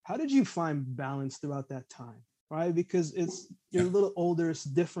 How did you find balance throughout that time? Right? Because you're a little older, it's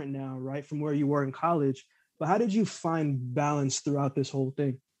different now, right? From where you were in college, but how did you find balance throughout this whole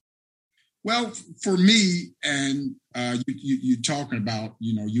thing? Well, for me, and you talking about,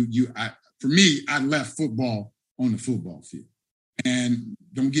 for me, I left football on the football field. And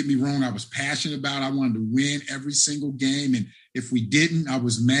don't get me wrong, I was passionate about it. I wanted to win every single game. And if we didn't, I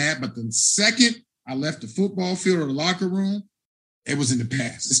was mad. But the second I left the football field or the locker room, it was in the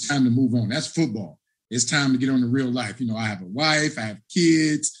past. It's time to move on. That's football. It's time to get on to real life. I have a wife, I have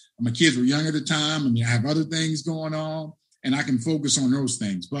kids. My kids were young at the time. I have other things going on, and I can focus on those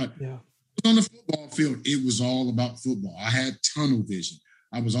things. But on the football field, it was all about football. I had tunnel vision.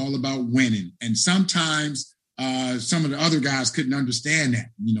 I was all about winning. And sometimes some of the other guys couldn't understand that.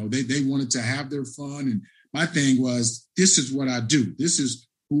 They wanted to have their fun. And my thing was, this is what I do. This is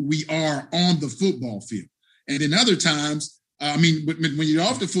who we are on the football field. And then other times, when you're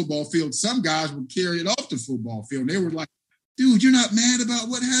off the football field, some guys would carry it off the football field. They were like, dude, you're not mad about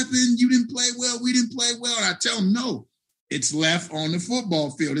what happened. You didn't play well. We didn't play well. And I tell them, no, it's left on the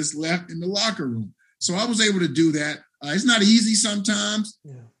football field. It's left in the locker room. So I was able to do that. It's not easy sometimes.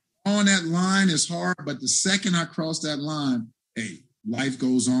 Yeah. On that line is hard, but the second I cross that line, hey, life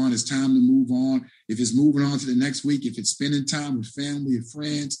goes on. It's time to move on. If it's moving on to the next week, if it's spending time with family and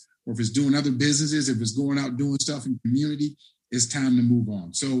friends, or if it's doing other businesses, if it's going out doing stuff in the community, it's time to move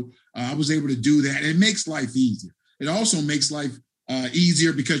on. So I was able to do that. And it makes life easier. It also makes life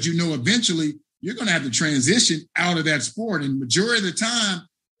easier because, eventually you're going to have to transition out of that sport. And majority of the time,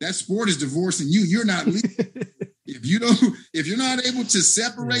 that sport is divorcing you. You're not leaving. If you're not able to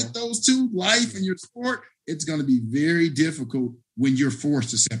separate those two, life and your sport, it's going to be very difficult when you're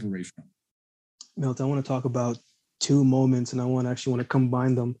forced to separate from it. Milt, I want to talk about 2 moments, and I want to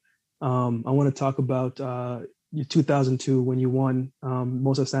combine them. I want to talk about your 2002 when you won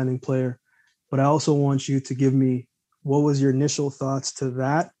Most Outstanding Player, but I also want you to give me what was your initial thoughts to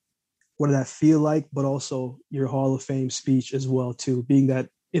that. What did that feel like? But also your Hall of Fame speech as well, too, being that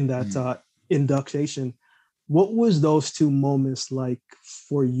in that induction. What was those 2 moments like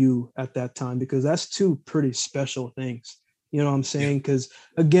for you at that time? Because that's 2 pretty special things. You know what I'm saying? Because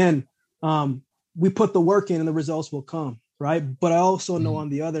again, we put the work in and the results will come. right? But I also know, Mm-hmm. on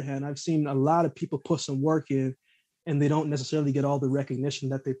the other hand, I've seen a lot of people put some work in and they don't necessarily get all the recognition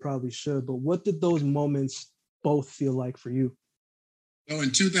that they probably should. But what did those moments both feel like for you? So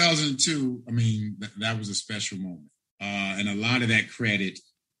in 2002, I mean, that was a special moment. And a lot of that credit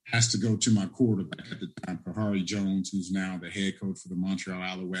has to go to my quarterback at the time, Kahari Jones, who's now the head coach for the Montreal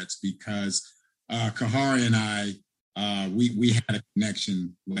Alouettes, because Kahari and I, we had a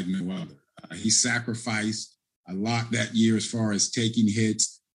connection like no other. He sacrificed a lot that year as far as taking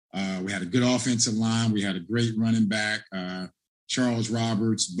hits. We had a good offensive line. We had a great running back, Charles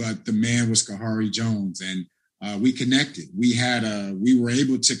Roberts, but the man was Kahari Jones. And we connected. We were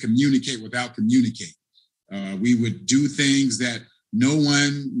able to communicate without communicating. We would do things that no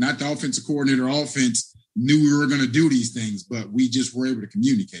one, not the offensive coordinator or offense, knew we were going to do these things, but we just were able to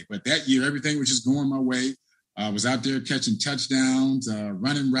communicate. But that year, everything was just going my way. I was out there catching touchdowns,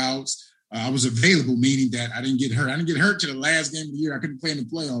 running routes. I was available, meaning that I didn't get hurt. I didn't get hurt to the last game of the year. I couldn't play in the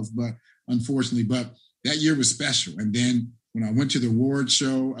playoffs, but unfortunately, but that year was special. And then when I went to the award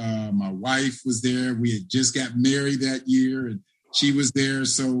show, my wife was there. We had just got married that year, and she was there.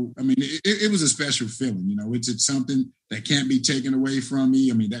 So, I mean, it was a special feeling. You know, it's something that can't be taken away from me.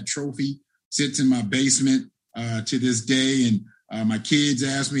 I mean, that trophy sits in my basement to this day. And my kids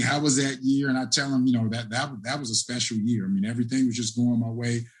ask me, how was that year? And I tell them, you know, that was a special year. I mean, everything was just going my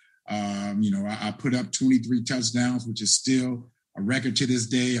way. You know, I put up 23 touchdowns, which is still a record to this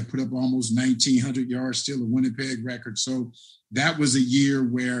day. I put up almost 1,900 yards, still a Winnipeg record. So that was a year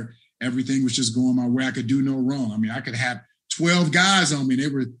where everything was just going my way. I could do no wrong. I mean, I could have 12 guys on me. They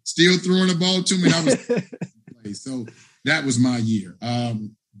were still throwing the ball to me. And I was so that was my year.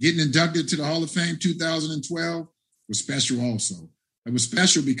 Getting inducted to the Hall of Fame 2012 was special also. It was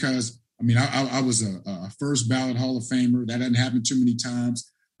special because, I mean, I was a first ballot Hall of Famer. That doesn't happen too many times.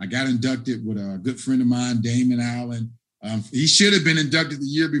 I got inducted with a good friend of mine, Damon Allen. He should have been inducted the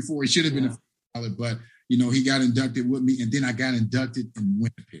year before. He should have been a ballot, but, you know, he got inducted with me, and then I got inducted in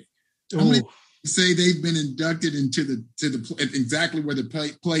Winnipeg. How many say they've been inducted into the exactly where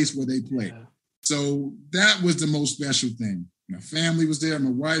the place where they play? Yeah. So that was the most special thing. My family was there, my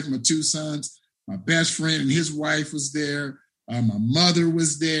wife, my two sons, my best friend and his wife was there. My mother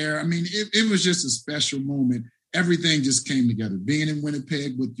was there. I mean, it was just a special moment. Everything just came together. Being in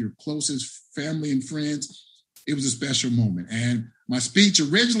Winnipeg with your closest family and friends, it was a special moment. And my speech,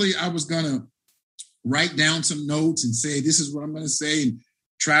 originally, I was going to write down some notes and say, this is what I'm going to say, and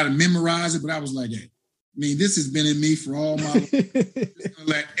try to memorize it. But I was like, hey, I mean, this has been in me for all my life. I'm just gonna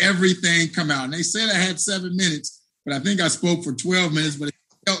let everything come out. And they said I had 7 minutes, but I think I spoke for 12 minutes, but it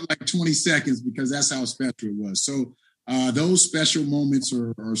felt like 20 seconds because that's how special it was. So those special moments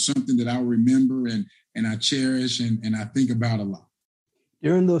are something that I'll remember and I cherish and I think about a lot.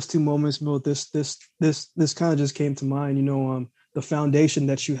 During those two moments, Milt, this kind of just came to mind. You know, the foundation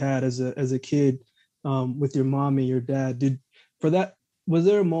that you had as a kid with your mom and your dad. Was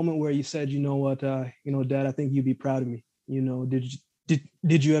there a moment where you said, you know what, Dad, I think you'd be proud of me? You know,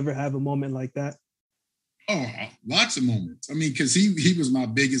 did you ever have a moment like that? Oh, lots of moments. I mean, because he was my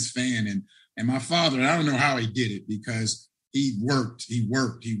biggest fan, and my father, I don't know how he did it because he worked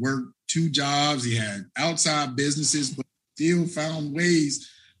 2 jobs. He had outside businesses, but still found ways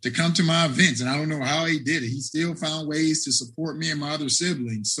to come to my events. And I don't know how he did it. He still found ways to support me and my other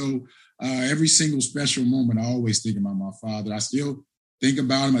siblings. So every single special moment, I always think about my father. I still think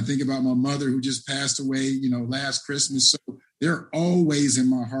about him. I think about my mother who just passed away, you know, last Christmas. So they're always in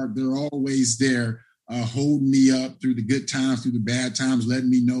my heart. They're always there, holding me up through the good times, through the bad times, letting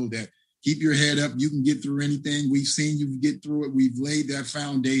me know that keep your head up. You can get through anything. We've seen you get through it. We've laid that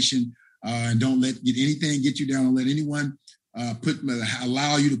foundation, and don't let anything get you down. Don't let anyone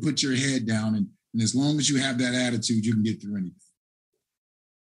allow you to put your head down. And as long as you have that attitude, you can get through anything.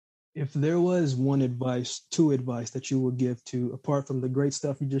 If there was two advice that you would give to, apart from the great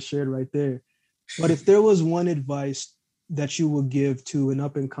stuff you just shared right there, but if there was one advice that you would give to an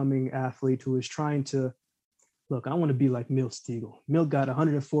up-and-coming athlete who is trying to, look, I want to be like Milt Stegall. Milt got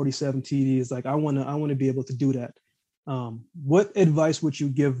 147 TDs. Like, I want to be able to do that. What advice would you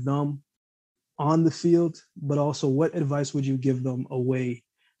give them on the field, but also what advice would you give them away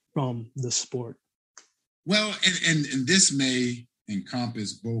from the sport? Well, and this may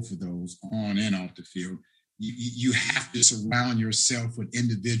encompass both of those on and off the field. You have to surround yourself with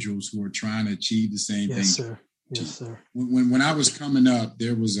individuals who are trying to achieve the same thing. Sir. Yes, sir. When I was coming up,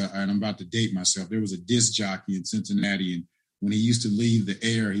 there was and I'm about to date myself, there was a disc jockey in Cincinnati. And when he used to leave the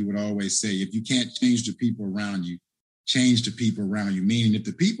air, he would always say, if you can't change the people around you, change the people around you. Meaning if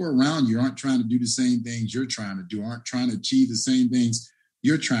the people around you aren't trying to do the same things you're trying to do, aren't trying to achieve the same things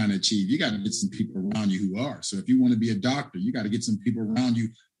you're trying to achieve. You got to get some people around you who are. So if you want to be a doctor, you got to get some people around you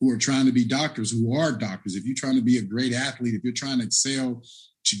who are trying to be doctors, who are doctors. If you're trying to be a great athlete, if you're trying to excel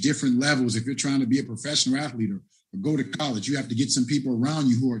to different levels, if you're trying to be a professional athlete or go to college, you have to get some people around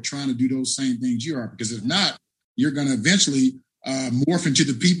you who are trying to do those same things you are. Because if not, you're going to eventually morph into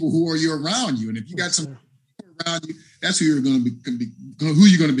the people who are you around you. And if you got some people around you, that's who you're going to be, who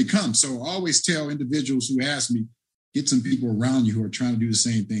you're going to become. So I always tell individuals who ask me, get some people around you who are trying to do the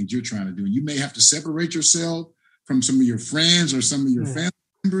same things you're trying to do. And you may have to separate yourself from some of your friends or some of your family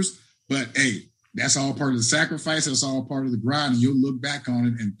members, but hey, that's all part of the sacrifice. That's all part of the grind. And you'll look back on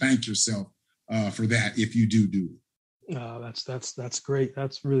it and thank yourself for that if you do it. That's great.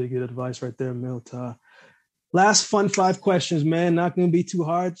 That's really good advice right there, Milt. Last fun 5 questions, man. Not going to be too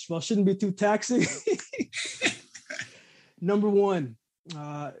hard. Well, shouldn't be too taxing. Number 1,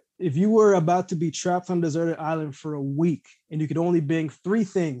 if you were about to be trapped on a deserted island for a week and you could only bring 3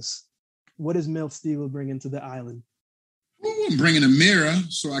 things, what does Milt Stegall bring into the island? I'm bringing a mirror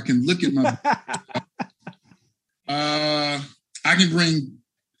so I can look at my. I can bring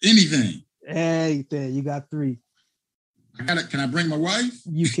anything. Anything. You got 3. Can I bring my wife?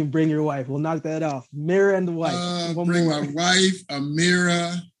 You can bring your wife. We'll knock that off. Mirror and the wife. Bring my wife, a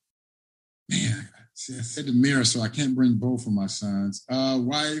mirror. Man, see, I said the mirror, so I can't bring both of my sons.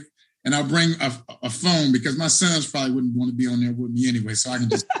 Wife, and I'll bring a phone because my sons probably wouldn't want to be on there with me anyway. So I can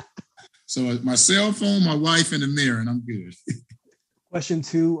just. So my cell phone, my wife, and a mirror, and I'm good. Question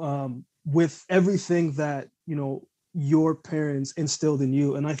 2, with everything that, your parents instilled in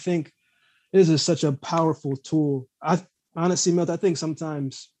you, and I think this is such a powerful tool. Honestly, Milt, I think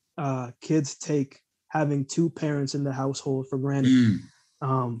sometimes kids take having 2 parents in the household for granted.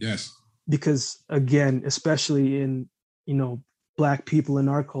 Yes. Because again, especially in, Black people in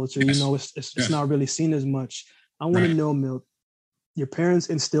our culture, it's not really seen as much. I want to know, Milt, your parents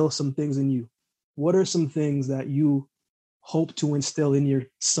instill some things in you. What are some things that you hope to instill in your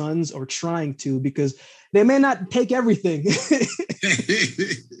sons or trying to, because they may not take everything,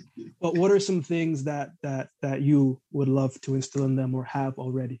 but what are some things that you would love to instill in them or have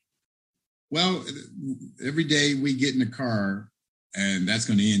already? Well, every day we get in the car, and that's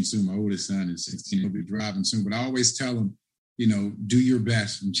going to end soon. My oldest son is 16. He'll be driving soon, but I always tell him, do your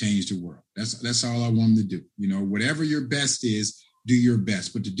best and change the world. That's all I want them to do. Whatever your best is, do your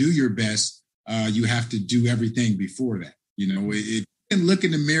best. But to do your best, you have to do everything before that. You can look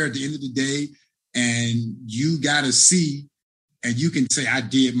in the mirror at the end of the day and you got to see, and you can say, I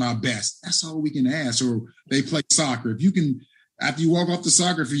did my best. That's all we can ask. Or they play soccer. If you can, after you walk off the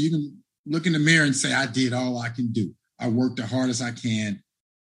soccer field, you can look in the mirror and say, I did all I can do. I worked the hardest I can.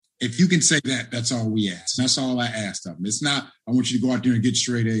 If you can say that, that's all we ask. That's all I asked of them. It's not, I want you to go out there and get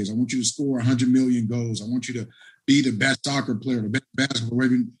straight A's. I want you to score 100 million goals. I want you to be the best soccer player, the best basketball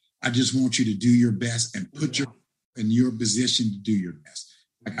player. I just want you to do your best and put your in your position to do your best.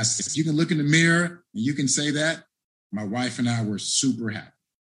 Like I said, if you can look in the mirror and you can say that, my wife and I were super happy.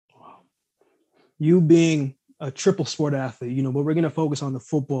 Wow. You being a triple sport athlete, but we're going to focus on the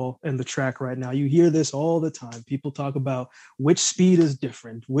football and the track right now. You hear this all the time. People talk about which speed is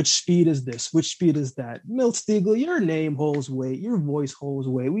different, which speed is this, which speed is that. Milt Stegall, your name holds weight, your voice holds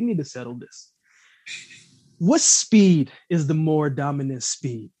weight. We need to settle this. What speed is the more dominant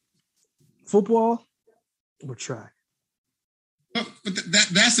speed? Football or track? But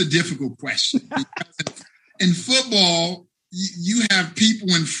that's a difficult question. In football, you have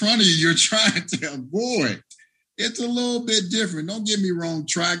people in front of you you're trying to avoid. It's a little bit different. Don't get me wrong,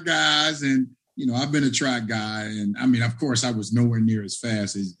 track guys, and I've been a track guy, and I mean, of course, I was nowhere near as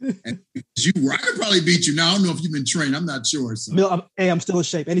fast as you were. I could probably beat you now. I don't know if you've been trained. I'm not sure. So. I'm still in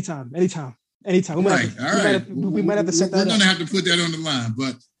shape. Anytime. We might have to set that up. We're going to have to put that on the line.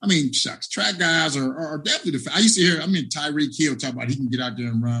 But, I mean, shucks, track guys are definitely I used to hear, Tyreek Hill talk about he can get out there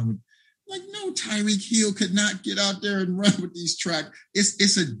and run with. Like, no, Tyreek Hill could not get out there and run with these track.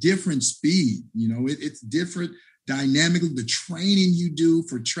 It's a different speed. It's different dynamically. The training you do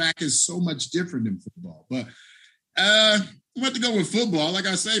for track is so much different than football. But I'm about to go with football. Like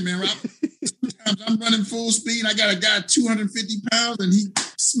I say, man, sometimes I'm running full speed. I got a guy 250 pounds and he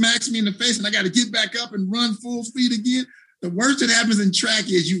smacks me in the face and I got to get back up and run full speed again. The worst that happens in track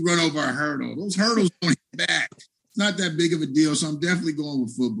is you run over a hurdle. Those hurdles don't hit back. It's not that big of a deal. So I'm definitely going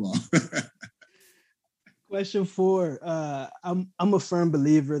with football. Question 4. I'm a firm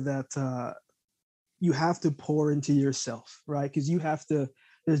believer that you have to pour into yourself, right? Because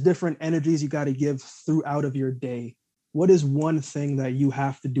there's different energies you got to give throughout of your day. What is one thing that you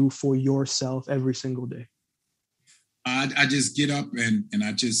have to do for yourself every single day? I just get up and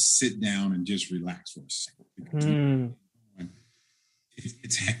I just sit down and just relax for a second.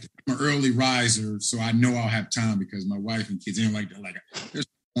 it's hectic. I'm an early riser, so I know I'll have time because my wife and kids ain't like that. Like, there's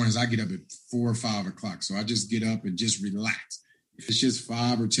mornings I get up at 4 or 5 o'clock, so I just get up and just relax. If it's just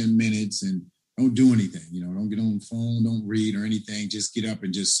 5 or 10 minutes, and don't do anything, don't get on the phone, don't read or anything. Just get up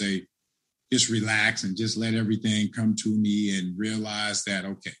and just say, just relax and just let everything come to me and realize that,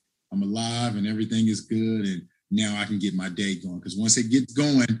 okay, I'm alive and everything is good. And now I can get my day going. Because once it gets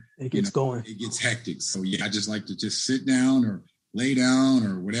going, it gets hectic. So yeah, I just like to just sit down or lay down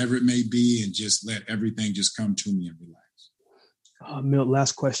or whatever it may be and just let everything just come to me and relax. Milt,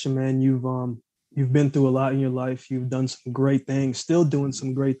 last question, man. You've been through a lot in your life. You've done some great things, still doing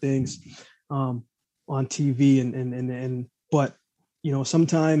some great things on TV but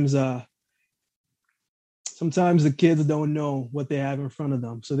sometimes the kids don't know what they have in front of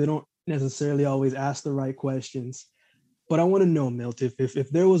them, so they don't necessarily always ask the right questions. But I want to know, Milt,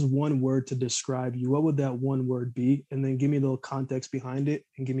 if there was one word to describe you, what would that one word be? And then give me a little context behind it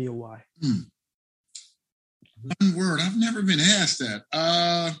and give me a why. One word. I've never been asked that.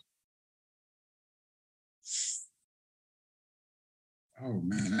 Oh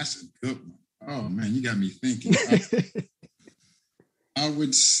man, that's a good one. Oh man, you got me thinking. I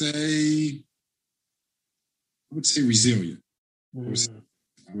would say resilient. I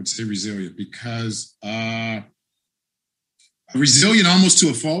would say resilient because resilient almost to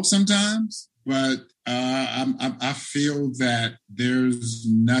a fault sometimes, but I feel that there's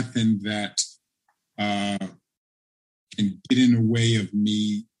nothing that can get in the way of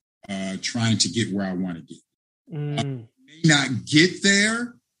me trying to get where I want to get. May not get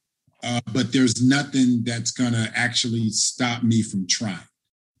there, but there's nothing that's going to actually stop me from trying.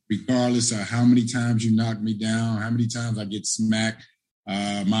 Regardless of how many times you knock me down, how many times I get smacked,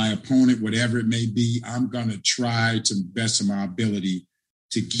 my opponent, whatever it may be, I'm going to try to the best of my ability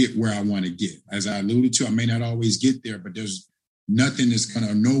to get where I want to get. As I alluded to, I may not always get there, but there's nothing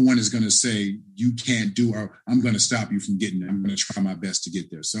no one is going to say you can't do, or I'm going to stop you from getting there. I'm going to try my best to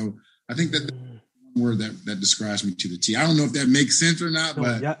get there. So I think that word that describes me to the T. I don't know if that makes sense or not,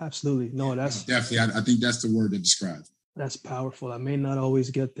 but yeah, absolutely. No, that's definitely. I think that's the word that describes me. That's powerful. I may not always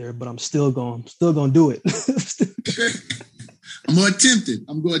get there, but I'm still going to do it. I'm going to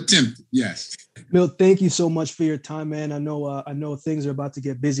attempt it. Yes. Milt, thank you so much for your time, man. I know things are about to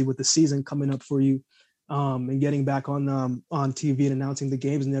get busy with the season coming up for you, and getting back on TV and announcing the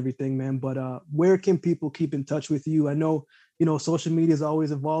games and everything, man. But where can people keep in touch with you? I know, social media is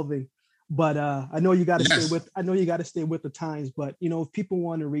always evolving, but I know you got to stay with the times. But if people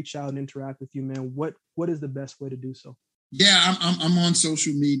want to reach out and interact with you, man, what is the best way to do so? Yeah, I'm on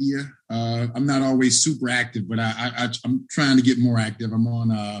social media. I'm not always super active, but I'm trying to get more active. I'm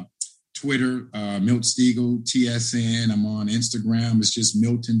on Twitter, Milt Stegall, TSN. I'm on Instagram. It's just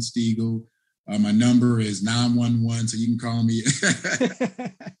Milton Stegall. My number is 911, so you can call me.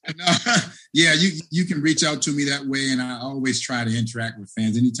 Yeah, you can reach out to me that way, and I always try to interact with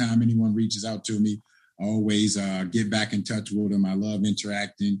fans. Anytime anyone reaches out to me, I always get back in touch with them. I love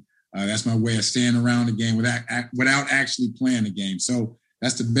interacting. That's my way of staying around the game without actually playing the game. So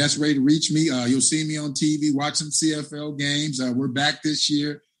that's the best way to reach me. You'll see me on TV watching CFL games. We're back this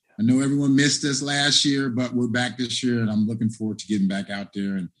year. I know everyone missed us last year, but we're back this year, and I'm looking forward to getting back out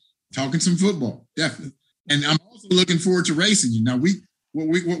there and talking some football, definitely. And I'm also looking forward to racing you. Now,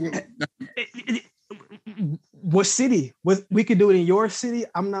 what city? We could do it in your city.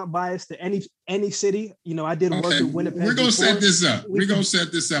 I'm not biased to any city. I did work in Winnipeg. We're going to set this up. We're going to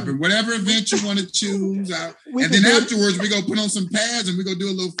set this up. And whatever event you want to choose. And then afterwards, we're going to put on some pads and we're going to do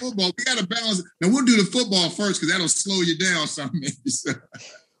a little football. We got to balance. Now, we'll do the football first because that'll slow you down some maybe. So.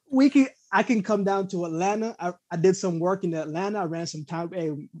 I can come down to Atlanta. I did some work in Atlanta. I ran some time.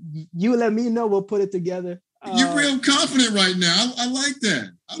 Hey, you let me know. We'll put it together. You're real confident right now. I like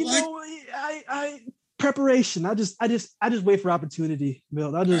that. I preparation. I just wait for opportunity,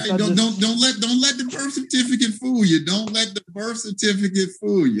 Milt. Don't let the birth certificate fool you. Don't let the birth certificate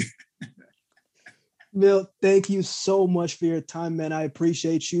fool you. Milt, thank you so much for your time, man. I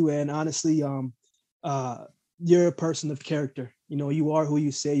appreciate you, and honestly, you're a person of character. You are who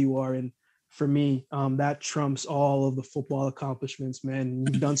you say you are, and for me, that trumps all of the football accomplishments, man.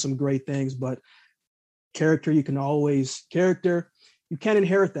 You've done some great things, but character, you can't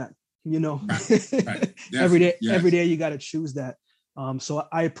inherit that. Right. Every day you got to choose that. So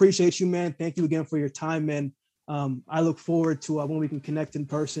I appreciate you, man. Thank you again for your time, man. I look forward to when we can connect in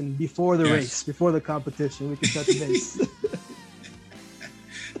person before the race, before the competition. We can touch base.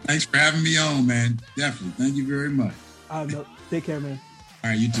 Thanks for having me on, man. Definitely. Thank you very much. Take care, man. All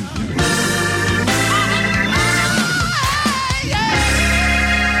right, you too. Yeah.